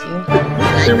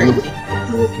 Nice. There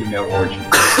will be no orgy.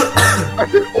 I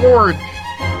said orange.